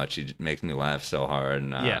so much. He makes me laugh so hard.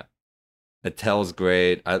 And, yeah, Attell's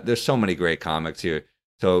great. There's so many great comics here.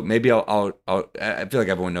 So maybe I feel like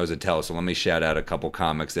everyone knows Attell. So let me shout out a couple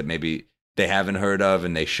comics that maybe they haven't heard of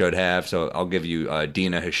and they should have. So I'll give you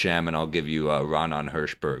Dina Hashem and I'll give you Ronan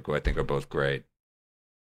Hirschberg, who I think are both great.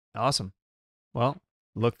 Awesome. Well,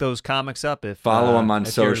 look those comics up. If follow them on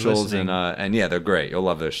socials and yeah, they're great. You'll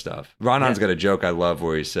love their stuff. Ronan's got a joke I love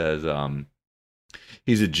where he says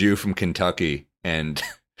he's a Jew from Kentucky and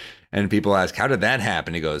people ask, how did that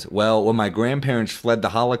happen? He goes, well, when my grandparents fled the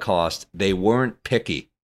Holocaust, they weren't picky.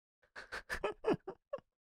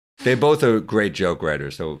 They both are great joke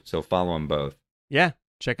writers, so follow them both. Yeah,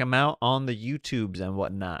 check them out on the YouTubes and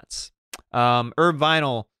whatnots. Herb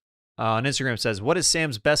Vinyl on Instagram says, what is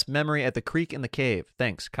Sam's best memory at the Creek in the Cave?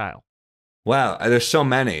 Thanks, Kyle. Wow, there's so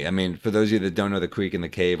many. I mean, for those of you that don't know, the Creek in the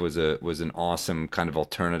Cave was an awesome kind of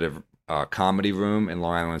alternative comedy room in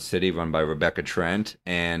Long Island City run by Rebecca Trent,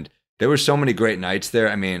 and there were so many great nights there.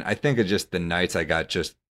 I mean, I think of just the nights I got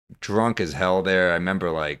just drunk as hell there. I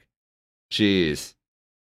remember like, geez,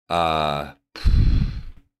 so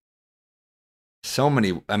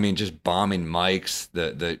many. I mean, just bombing mics,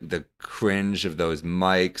 the cringe of those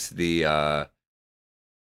mics,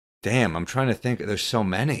 damn, I'm trying to think. There's so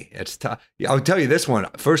many. It's tough. I'll tell you this one.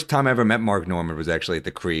 First time I ever met Mark Normand was actually at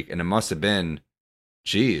the Creek, and it must have been,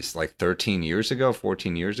 geez, like 13 years ago,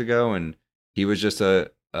 14 years ago, and he was just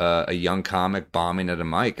a young comic bombing at a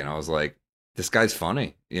mic, and I was like, this guy's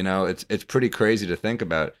funny. You know, it's pretty crazy to think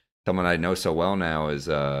about someone I know so well now is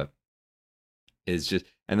just.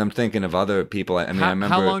 And I'm thinking of other people. I mean, I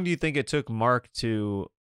remember. How long do you think it took Mark to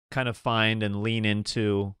kind of find and lean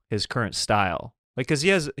into his current style? Like, because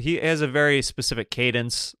he has a very specific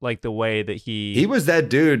cadence, like the way that he was that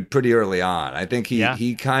dude pretty early on. I think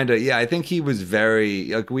he kind of I think he was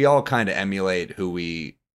very like we all kind of emulate who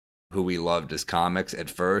we loved as comics at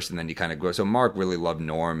first, and then you kind of grow. So Mark really loved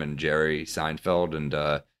Norm and Jerry Seinfeld,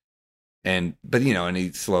 but you know, and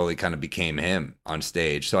he slowly kind of became him on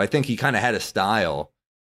stage. So I think he kind of had a style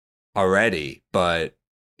already, but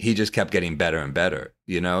he just kept getting better and better,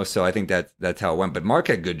 you know? So I think that's how it went. But Mark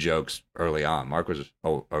had good jokes early on. Mark was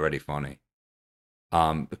already funny.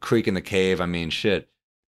 The Creek in the Cave, I mean, shit.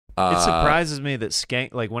 It surprises me that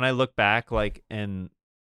like when I look back, like, and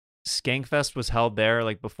Skankfest was held there,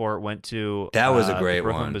 like before it went to that was a great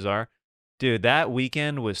Brooklyn one. Bazaar. Dude, that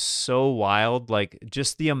weekend was so wild. Like,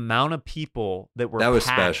 just the amount of people that was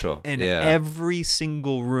special in every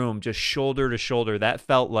single room, just shoulder to shoulder. That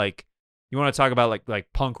felt like, you want to talk about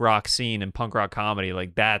like punk rock scene and punk rock comedy.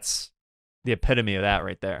 Like, that's the epitome of that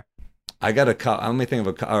right there. I got let me think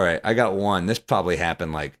of all right, I got one. This probably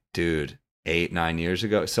happened like, dude, 8-9 years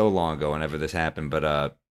ago, so long ago whenever this happened. But I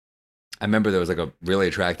remember there was like a really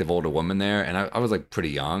attractive older woman there, and I was like pretty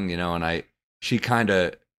young, you know, and she kind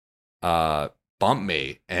of bumped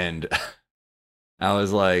me, and I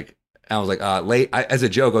was like, as a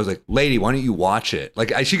joke, I was like, lady, why don't you watch it?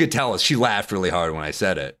 Like, she could tell us, she laughed really hard when I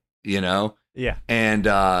said it, you know? Yeah. And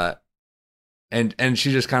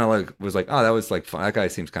she just kind of like, was like, oh, that was like fun. That guy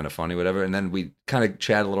seems kind of funny, whatever. And then we kind of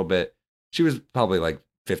chat a little bit. She was probably like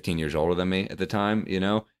 15 years older than me at the time, you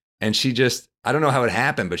know? And she just, I don't know how it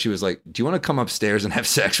happened, but she was like, do you want to come upstairs and have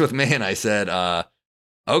sex with me? And I said,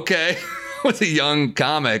 okay. I was a young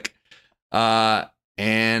comic.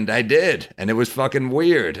 And I did, and it was fucking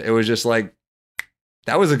weird. It was just like,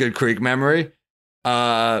 that was a good Creek memory.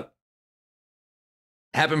 Happened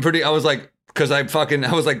pretty, I was like,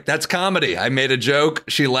 that's comedy. I made a joke.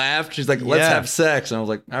 She laughed. She's like, let's have sex. And I was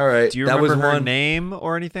like, all right. Do you remember her name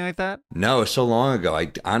or anything like that? No, so long ago.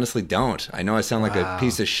 I honestly don't. I know I sound like a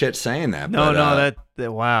piece of shit saying that. No, that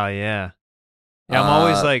wow, yeah. Yeah, I'm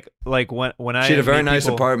always like when I. She had a very nice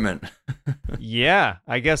apartment. Yeah,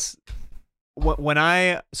 I guess when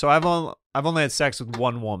I've only had sex with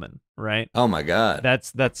one woman, right? Oh my god.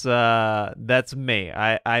 That's me.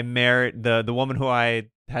 I married the woman who I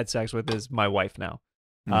had sex with is my wife now.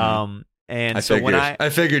 Mm-hmm. And I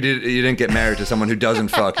figured you didn't get married to someone who doesn't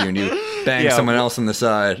fuck you and you bang someone else on the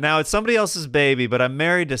side. Now it's somebody else's baby, but I'm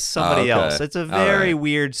married to somebody else. It's a very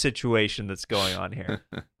weird situation that's going on here.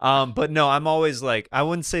 But no, I'm always like, I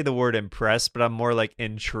wouldn't say the word impressed, but I'm more like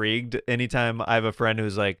intrigued. Anytime I have a friend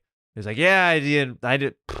who's like, yeah, I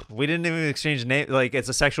did. We didn't even exchange names. Like it's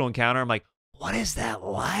a sexual encounter. I'm like, what is that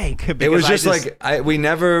like? It was just we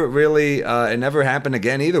never really, it never happened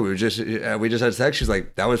again either. We just had sex. She's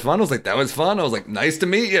like, that was fun. I was like, that was fun. I was like, nice to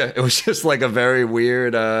meet you. It was just like a very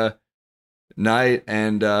weird night.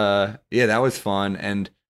 And yeah, that was fun.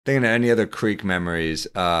 And thinking of any other Creek memories,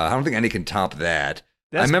 I don't think any can top that.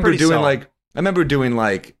 That's I remember doing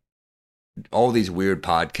solid. all these weird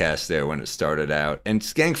podcasts there when it started out, and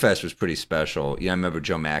Skankfest was pretty special. Yeah, I remember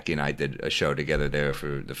Joe Mackey and I did a show together there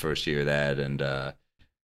for the first year of that, and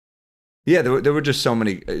yeah, there were just so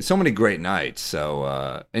many great nights.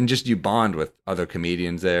 So and just you bond with other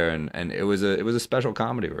comedians there, and it was a special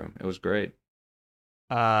comedy room. It was great.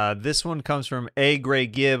 This one comes from A Gray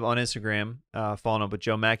Gibb on Instagram, following up with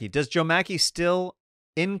Joe Mackey. Does Joe Mackey still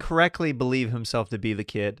incorrectly believe himself to be the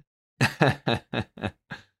kid?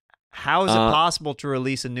 How is it possible to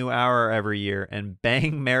release a new hour every year and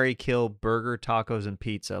bang, marry, kill, burger, tacos, and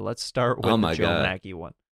pizza? Let's start with the Joe Mackey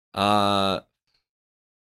one. Yeah,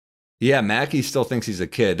 Mackey still thinks he's a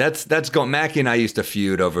kid. That's Mackey and I used to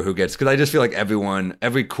feud over who gets, because I just feel like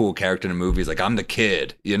every cool character in a movie is like, I'm the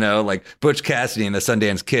kid, like Butch Cassidy and the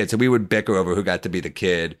Sundance Kid. So we would bicker over who got to be the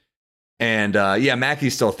kid. And yeah, Mackey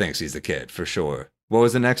still thinks he's the kid for sure. What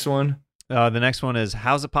was the next one? The next one is,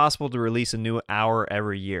 how's it possible to release a new hour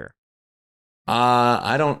every year?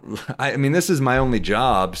 I mean, this is my only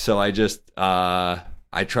job, so I just, I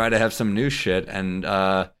try to have some new shit, and,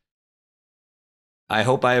 I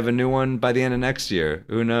hope I have a new one by the end of next year.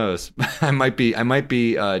 Who knows? I might be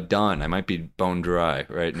done. I might be bone dry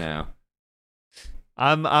right now.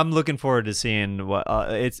 I'm looking forward to seeing what,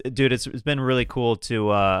 it's been really cool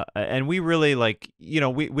to, and we really we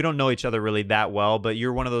don't know each other really that well, but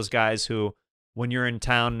you're one of those guys who, when you're in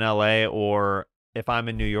town in LA, or if I'm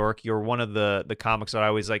in New York, you're one of the comics that I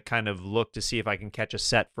always kind of look to see if I can catch a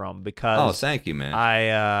set from, because oh, thank you, man.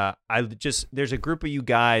 I just, there's a group of you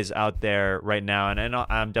guys out there right now, and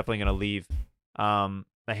I'm definitely gonna leave a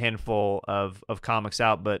handful of comics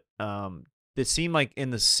out, but that seem like in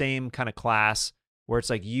the same kind of class, where it's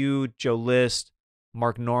like you, Joe List,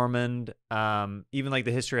 Mark Normand, even like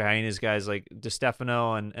the History of Hyenas guys like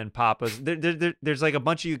DeStefano and Papas. There's like a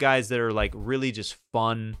bunch of you guys that are like really just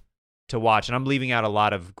fun to watch, and I'm leaving out a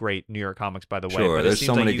lot of great New York comics, by the way. Sure, but there's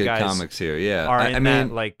so many good comics here. Yeah, are in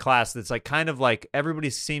that like class that's like kind of like everybody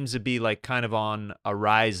seems to be like kind of on a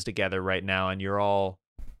rise together right now, and you're all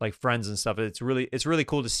like friends and stuff. It's really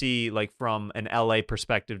cool to see, like from an LA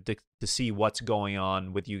perspective, to see what's going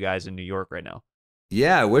on with you guys in New York right now.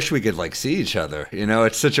 Yeah, I wish we could like see each other.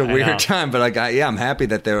 It's such a weird time, but I'm happy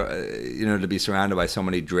that they're to be surrounded by so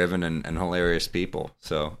many driven and hilarious people.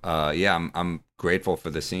 So yeah, I'm grateful for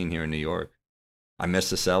the scene here in New York. I miss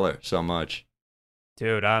the Cellar so much.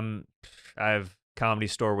 Dude, I have Comedy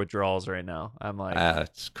Store withdrawals right now. I'm like,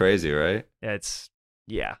 it's crazy, right? It's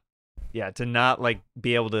yeah, to not like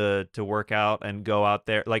be able to work out and go out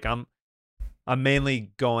there. Like I'm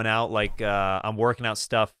mainly going out, like I'm working out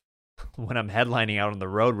stuff when I'm headlining out on the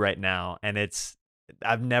road right now, and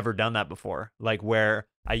I've never done that before. Like where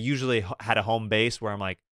I usually had a home base where I'm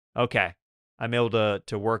like, okay, I'm able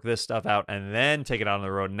to work this stuff out and then take it out on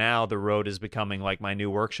the road. Now the road is becoming like my new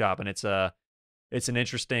workshop, and it's an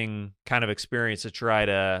interesting kind of experience to try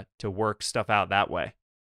to work stuff out that way.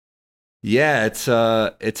 Yeah, it's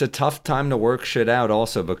a tough time to work shit out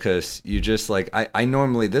also, because you just like, I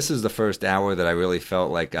normally, this is the first hour that I really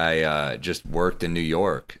felt like I just worked in New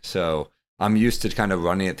York. So I'm used to kind of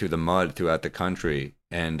running it through the mud throughout the country,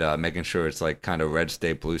 and making sure it's like kind of red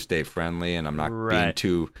state, blue state friendly, and I'm not being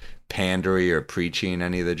too pandery or preachy in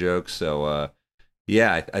any of the jokes. So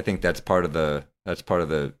yeah, I think that's part of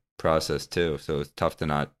the process too. So it's tough to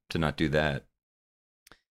not do that.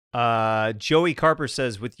 Joey Carper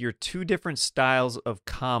says, with your two different styles of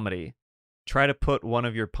comedy, try to put one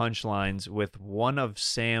of your punchlines with one of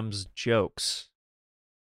Sam's jokes.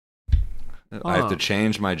 I have to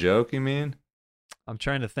change my joke, you mean? I'm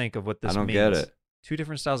trying to think of what this means. I don't get it. Two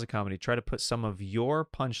different styles of comedy. Try to put some of your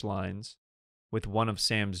punchlines with one of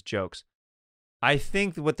Sam's jokes. I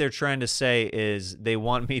think what they're trying to say is they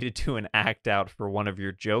want me to do an act out for one of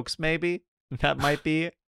your jokes, maybe? That might be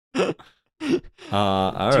it.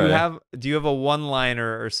 All right. Do you have a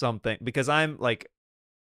one-liner or something? Because I'm like,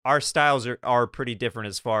 our styles are pretty different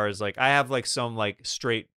as far as like, I have like some like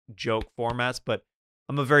straight joke formats, but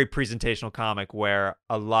I'm a very presentational comic where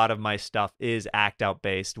a lot of my stuff is act out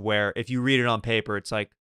based, where if you read it on paper, it's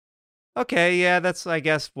like, okay, yeah, that's, I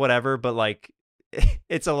guess, whatever. But like,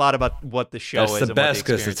 it's a lot about what the show is. That's the best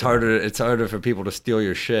because it's harder for people to steal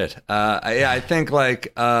your shit. I think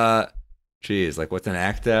like, geez, like what's an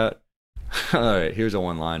act out? All right, here's a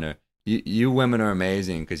one-liner. You women are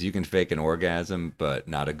amazing because you can fake an orgasm, but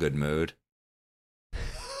not a good mood.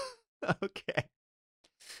 Okay.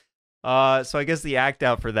 So I guess the act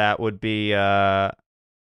out for that would be, all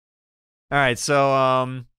right.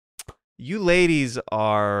 So, you ladies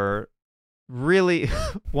are really,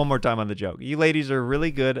 one more time on the joke. You ladies are really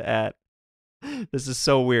good at, this is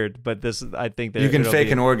so weird, but I think that you can fake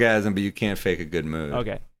an orgasm, but you can't fake a good mood.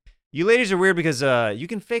 Okay. You ladies are weird because, you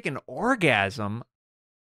can fake an orgasm,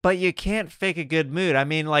 but you can't fake a good mood. I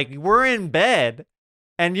mean, like, we're in bed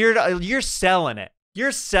and you're selling it.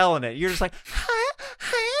 You're selling it. You're just like,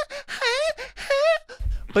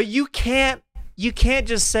 but you can't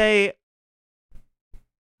just say,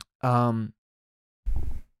 I'm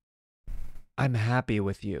happy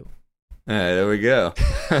with you. All right, there we go.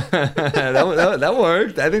 that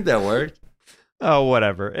worked. I think that worked. Oh,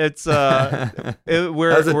 whatever. It's that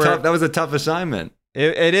was a tough assignment.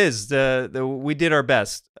 It is. We did our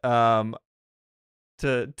best. To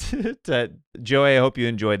Joey, I hope you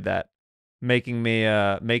enjoyed that. Making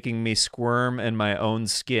me squirm in my own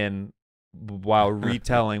skin while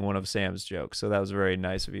retelling one of Sam's jokes. So that was very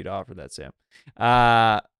nice of you to offer that, Sam.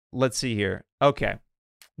 Let's see here. Okay.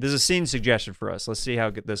 There's a scene suggestion for us. Let's see how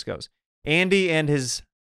this goes. Andy and his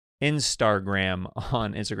Instagram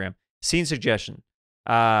on Instagram. Scene suggestion.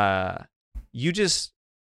 You just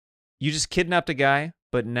kidnapped a guy,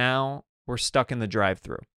 but now we're stuck in the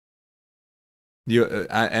drive-thru.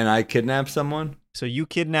 I kidnapped someone? So you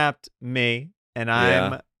kidnapped me,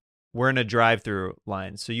 and we're in a drive-thru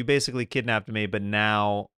line. So you basically kidnapped me, but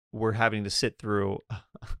now we're having to sit through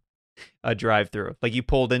a drive-thru. Like you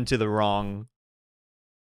pulled into the wrong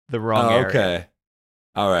area. Okay.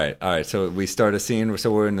 All right. So we start a scene.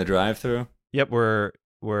 So we're in the drive-thru. Yep. We're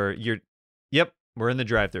in the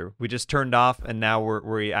drive-thru. We just turned off, and now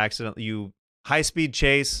we accidentally high-speed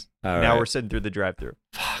chase. Now we're sitting through the drive-thru.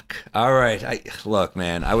 Fuck. All right. Look,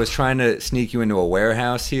 man, I was trying to sneak you into a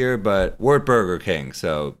warehouse here, but we're at Burger King,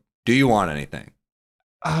 so do you want anything?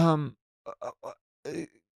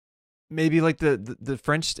 Maybe like the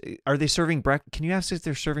French, are they serving breakfast? Can you ask if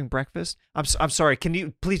they're serving breakfast? I'm sorry. Can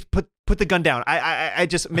you please put the gun down? I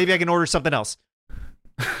just, maybe I can order something else.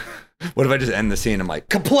 What if I just end the scene? I'm like,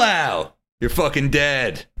 kaplow! You're fucking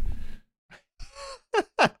dead.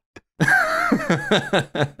 That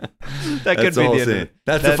could be the scene.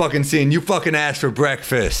 That's the fucking scene. You fucking asked for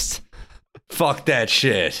breakfast. Fuck that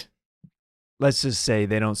shit. Let's just say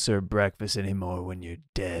they don't serve breakfast anymore when you're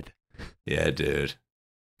dead. Yeah, dude.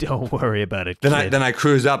 Don't worry about it. Then I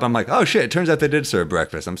cruise up. I'm like, oh shit! It turns out they did serve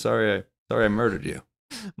breakfast. I'm sorry. I murdered you.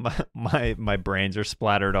 My brains are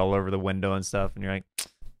splattered all over the window and stuff, and you're like,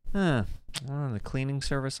 the cleaning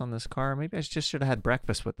service on this car. Maybe I just should have had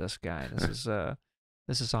breakfast with this guy.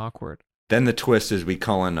 This is awkward. Then the twist is we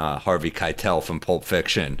call in Harvey Keitel from Pulp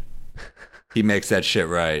Fiction. He makes that shit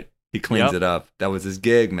right. He cleans it up. That was his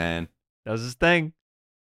gig, man. That was his thing.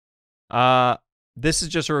 This is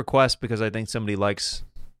just a request because I think somebody likes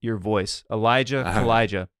your voice.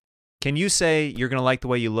 Elijah, can you say you're going to like the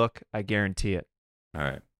way you look? I guarantee it. All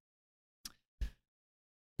right.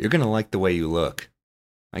 You're going to like the way you look.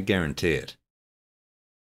 I guarantee it.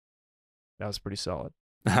 That was pretty solid.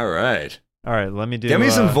 All right. Let me do. Give me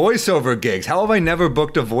some voiceover gigs. How have I never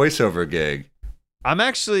booked a voiceover gig? I'm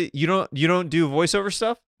actually, you don't do voiceover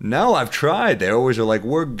stuff? No, I've tried. They always are like,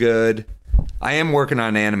 we're good. I am working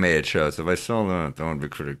on animated shows. If I saw that would be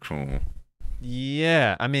pretty cool.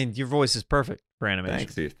 Yeah, I mean, your voice is perfect for animation.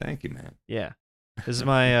 Thanks, dude. Thank you, man. Yeah, this is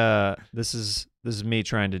my this is me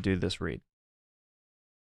trying to do this read.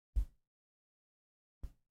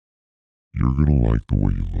 You're gonna like the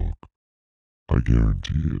way you look. I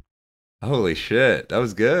guarantee it. Holy shit, that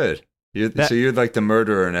was good. So you're like the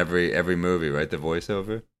murderer in every movie, right? The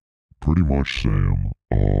voiceover. Pretty much, Sam.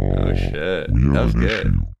 Oh shit, we have that was an good.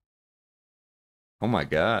 issue. Oh my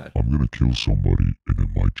god. I'm gonna kill somebody, and it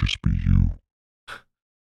might just be you.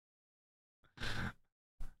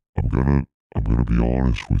 I'm gonna be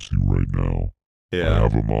honest with you right now. Yeah. I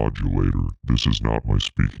have a modulator. This is not my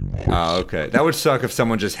speaking voice. Oh, okay. That would suck if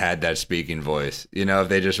someone just had that speaking voice. You know, if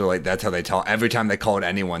they just were like, that's how they talk. Every time they call it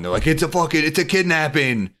anyone, they're like, it's a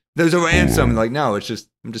kidnapping. There's a ransom. Like, no, I'm just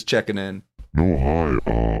checking in. No, hi.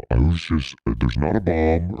 I was just, there's not a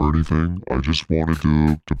bomb or anything. I just wanted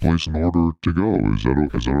to place an order to go. Is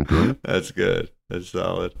that okay? That's good. That's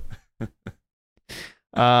solid.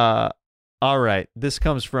 All right. This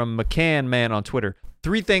comes from McCann Man on Twitter.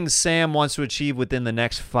 3 things Sam wants to achieve within the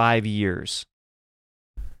next 5 years.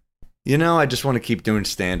 I just want to keep doing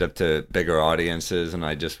stand-up to bigger audiences, and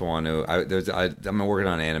I just want to. I'm working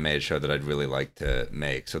on an animated show that I'd really like to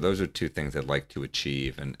make. So those are 2 things I'd like to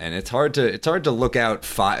achieve, and it's hard to look out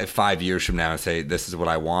 5 years from now and say this is what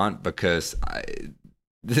I want, because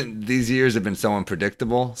these years have been so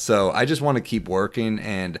unpredictable. So I just want to keep working,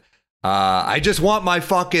 and I just want my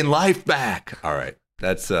fucking life back. All right,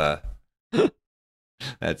 that's it.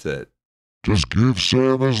 Just give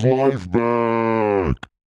Sam his life back.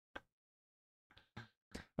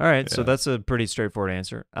 All right, so that's a pretty straightforward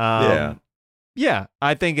answer. Yeah,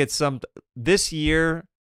 I think it's this year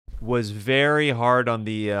was very hard on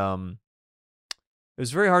the. It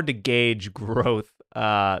was very hard to gauge growth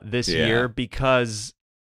this year, because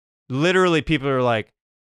literally people are like,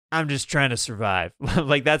 "I'm just trying to survive."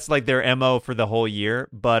 Like that's like their MO for the whole year.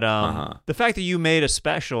 But the fact that you made a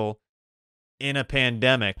special in a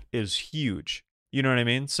pandemic is huge. You know what I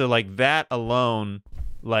mean? So like that alone.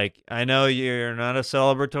 Like, I know you're not a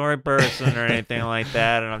celebratory person or anything like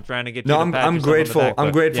that, and I'm trying to get you to pat I'm yourself grateful. on the back,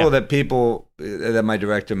 I'm grateful that that my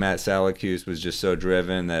director Matt Salacuse was just so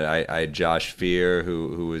driven, that I had Josh Fear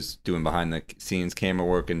who was doing behind the scenes camera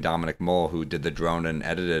work, and Dominic Mole who did the drone and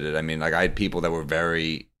edited it. I mean, like I had people that were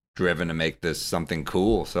very driven to make this something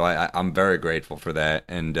cool. So I'm very grateful for that.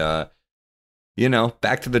 And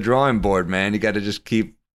back to the drawing board, man. You got to just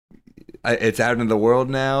keep. It's out in the world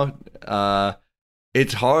now.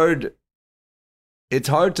 It's hard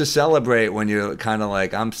to celebrate when you're kind of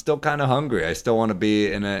like, I'm still kind of hungry. I still want to be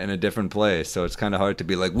in a different place. So it's kind of hard to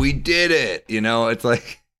be like, we did it. It's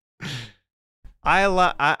like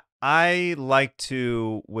I like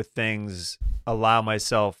to, with things, allow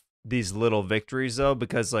myself these little victories though,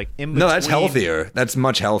 because like in between, no, that's healthier. That's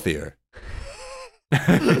much healthier.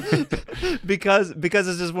 because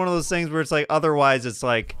it's just one of those things where it's like, otherwise it's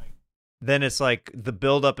like, then it's like the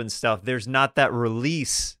buildup and stuff. There's not that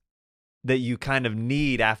release that you kind of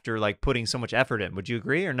need after like putting so much effort in. Would you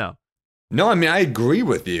agree or no? No, I mean, I agree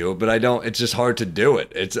with you, but it's just hard to do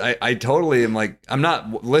it. I totally am like, I'm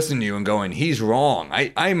not listening to you and going, he's wrong.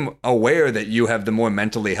 I'm aware that you have the more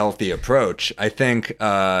mentally healthy approach. I think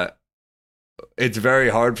it's very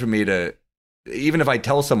hard for me to, even if I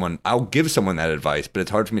tell someone, I'll give someone that advice, but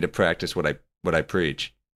it's hard for me to practice what I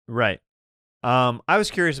preach. Right. I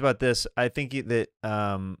was curious about this. I think that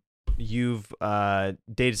you've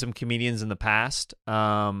dated some comedians in the past.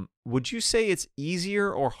 Would you say it's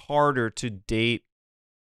easier or harder to date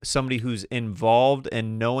somebody who's involved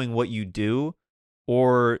and knowing what you do,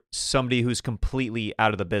 or somebody who's completely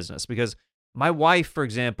out of the business? Because my wife, for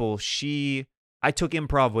example, I took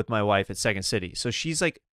improv with my wife at Second City. So she's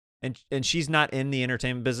like, and she's not in the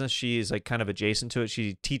entertainment business. She's like kind of adjacent to it.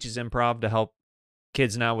 She teaches improv to help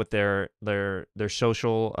kids now with their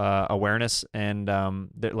social awareness and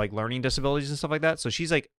their like learning disabilities and stuff like that. So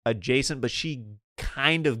she's like adjacent, but she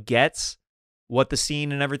kind of gets what the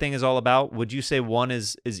scene and everything is all about. Would you say one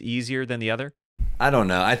is easier than the other? I don't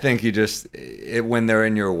know. I think you just when they're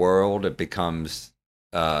in your world, it becomes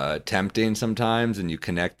tempting sometimes, and you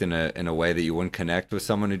connect in a way that you wouldn't connect with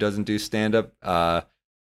someone who doesn't do stand up.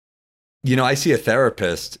 I see a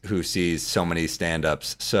therapist who sees so many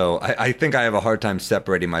stand-ups, so I think I have a hard time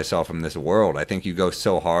separating myself from this world. I think you go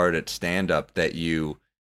so hard at stand-up that you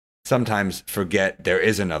sometimes forget there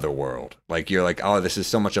is another world. Like, you're like, oh, this is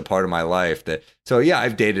so much a part of my life that... So, yeah,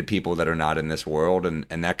 I've dated people that are not in this world, and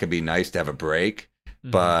that could be nice to have a break.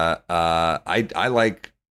 Mm-hmm. But I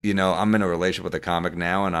like, I'm in a relationship with a comic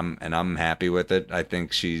now, and I'm happy with it. I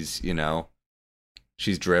think she's,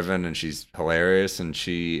 she's driven and she's hilarious, and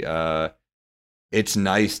it's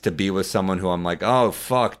nice to be with someone who I'm like, oh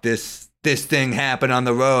fuck, this thing happened on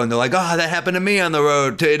the road, and they're like, oh, that happened to me on the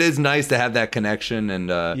road. It is nice to have that connection,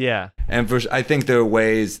 and I think there are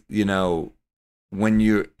ways, when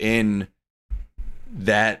you're in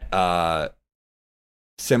that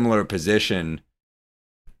similar position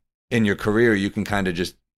in your career, you can kind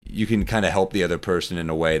of help the other person in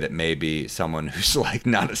a way that maybe someone who's like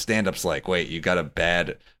not a stand-up's like, wait, you got a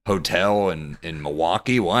bad hotel in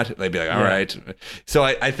Milwaukee? What? They'd be like, all right. So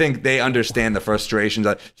I think they understand the frustrations,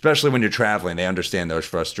 especially when you're traveling. They understand those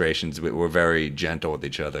frustrations. We're very gentle with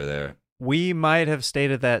each other there. We might have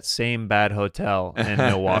stayed at that same bad hotel in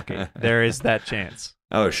Milwaukee. There is that chance.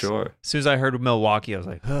 Oh, sure. As soon as I heard Milwaukee, I was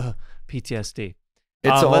like, PTSD.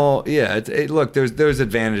 It's look, there's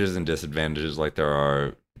advantages and disadvantages like there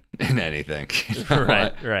are in anything.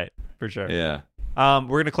 Right, for sure. Yeah. We're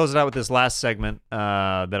going to close it out with this last segment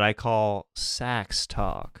that I call Sax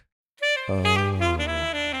Talk. Oh,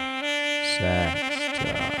 Sax Talk.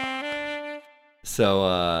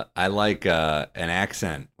 So I like an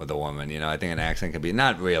accent with a woman. You know, I think an accent can be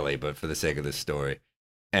not really, but for the sake of this story.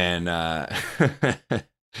 And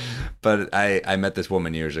but I met this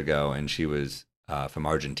woman years ago, and she was from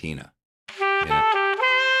Argentina. You know?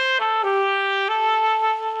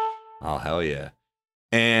 Oh hell yeah!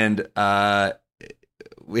 And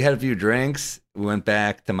we had a few drinks. We went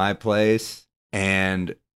back to my place,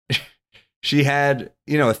 and she had,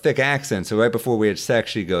 you know, a thick accent. So right before we had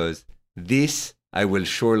sex, she goes, "This I will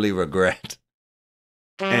surely regret."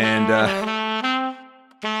 And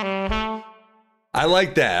I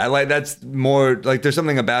like that. That's more like, there's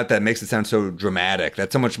something about that makes it sound so dramatic.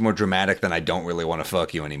 That's so much more dramatic than I don't really want to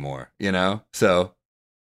fuck you anymore, you know? So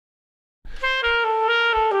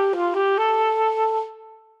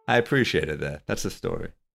I appreciated that. That's the story.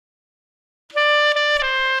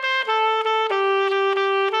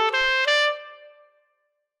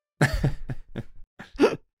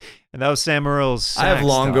 And that was Sam Morrill's sax I have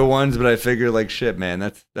longer talk. ones, but I figure like shit, man.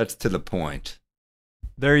 That's to the point.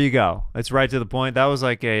 There you go. It's right to the point. That was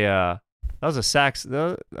like a that was a sax.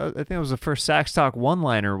 I think it was the first sax talk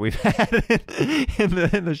one-liner we've had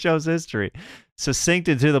in the show's history. Succinct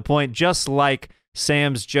and to the point, just like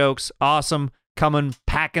Sam's jokes. Awesome, coming,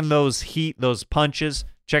 packing those punches.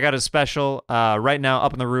 Check out his special right now,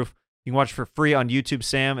 Up on the Roof. You can watch it for free on YouTube.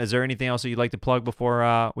 Sam, is there anything else that you'd like to plug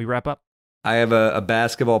before we wrap up? I have a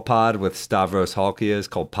basketball pod with Stavros Halkias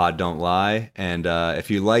called Pod Don't Lie, and if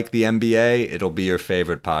you like the NBA, it'll be your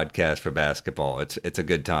favorite podcast for basketball. It's a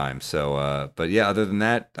good time. So, but yeah, other than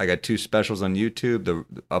that, I got 2 specials on YouTube: the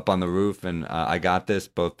Up on the Roof and I Got This,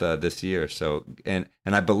 both this year. So, and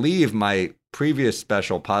I believe my previous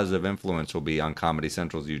special, Positive Influence, will be on Comedy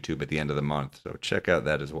Central's YouTube at the end of the month. So check out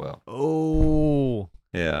that as well. Oh,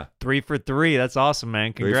 yeah, 3 for 3. That's awesome,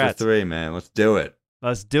 man. Congrats. 3 for 3, man. Let's do it.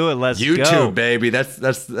 Let's do it. Let's YouTube, go. baby. That's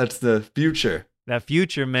the future. That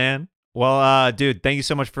future, man. Well, dude, thank you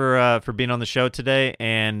so much for being on the show today,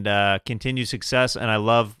 and continued success. And I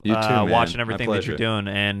love You too, man. watching My everything that you're pleasure. doing.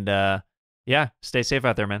 And yeah, stay safe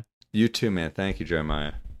out there, man. You too, man. Thank you,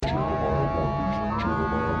 Jeremiah. Jeremiah Wonders,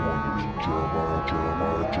 Jeremiah Wonders, Jeremiah, Jeremiah.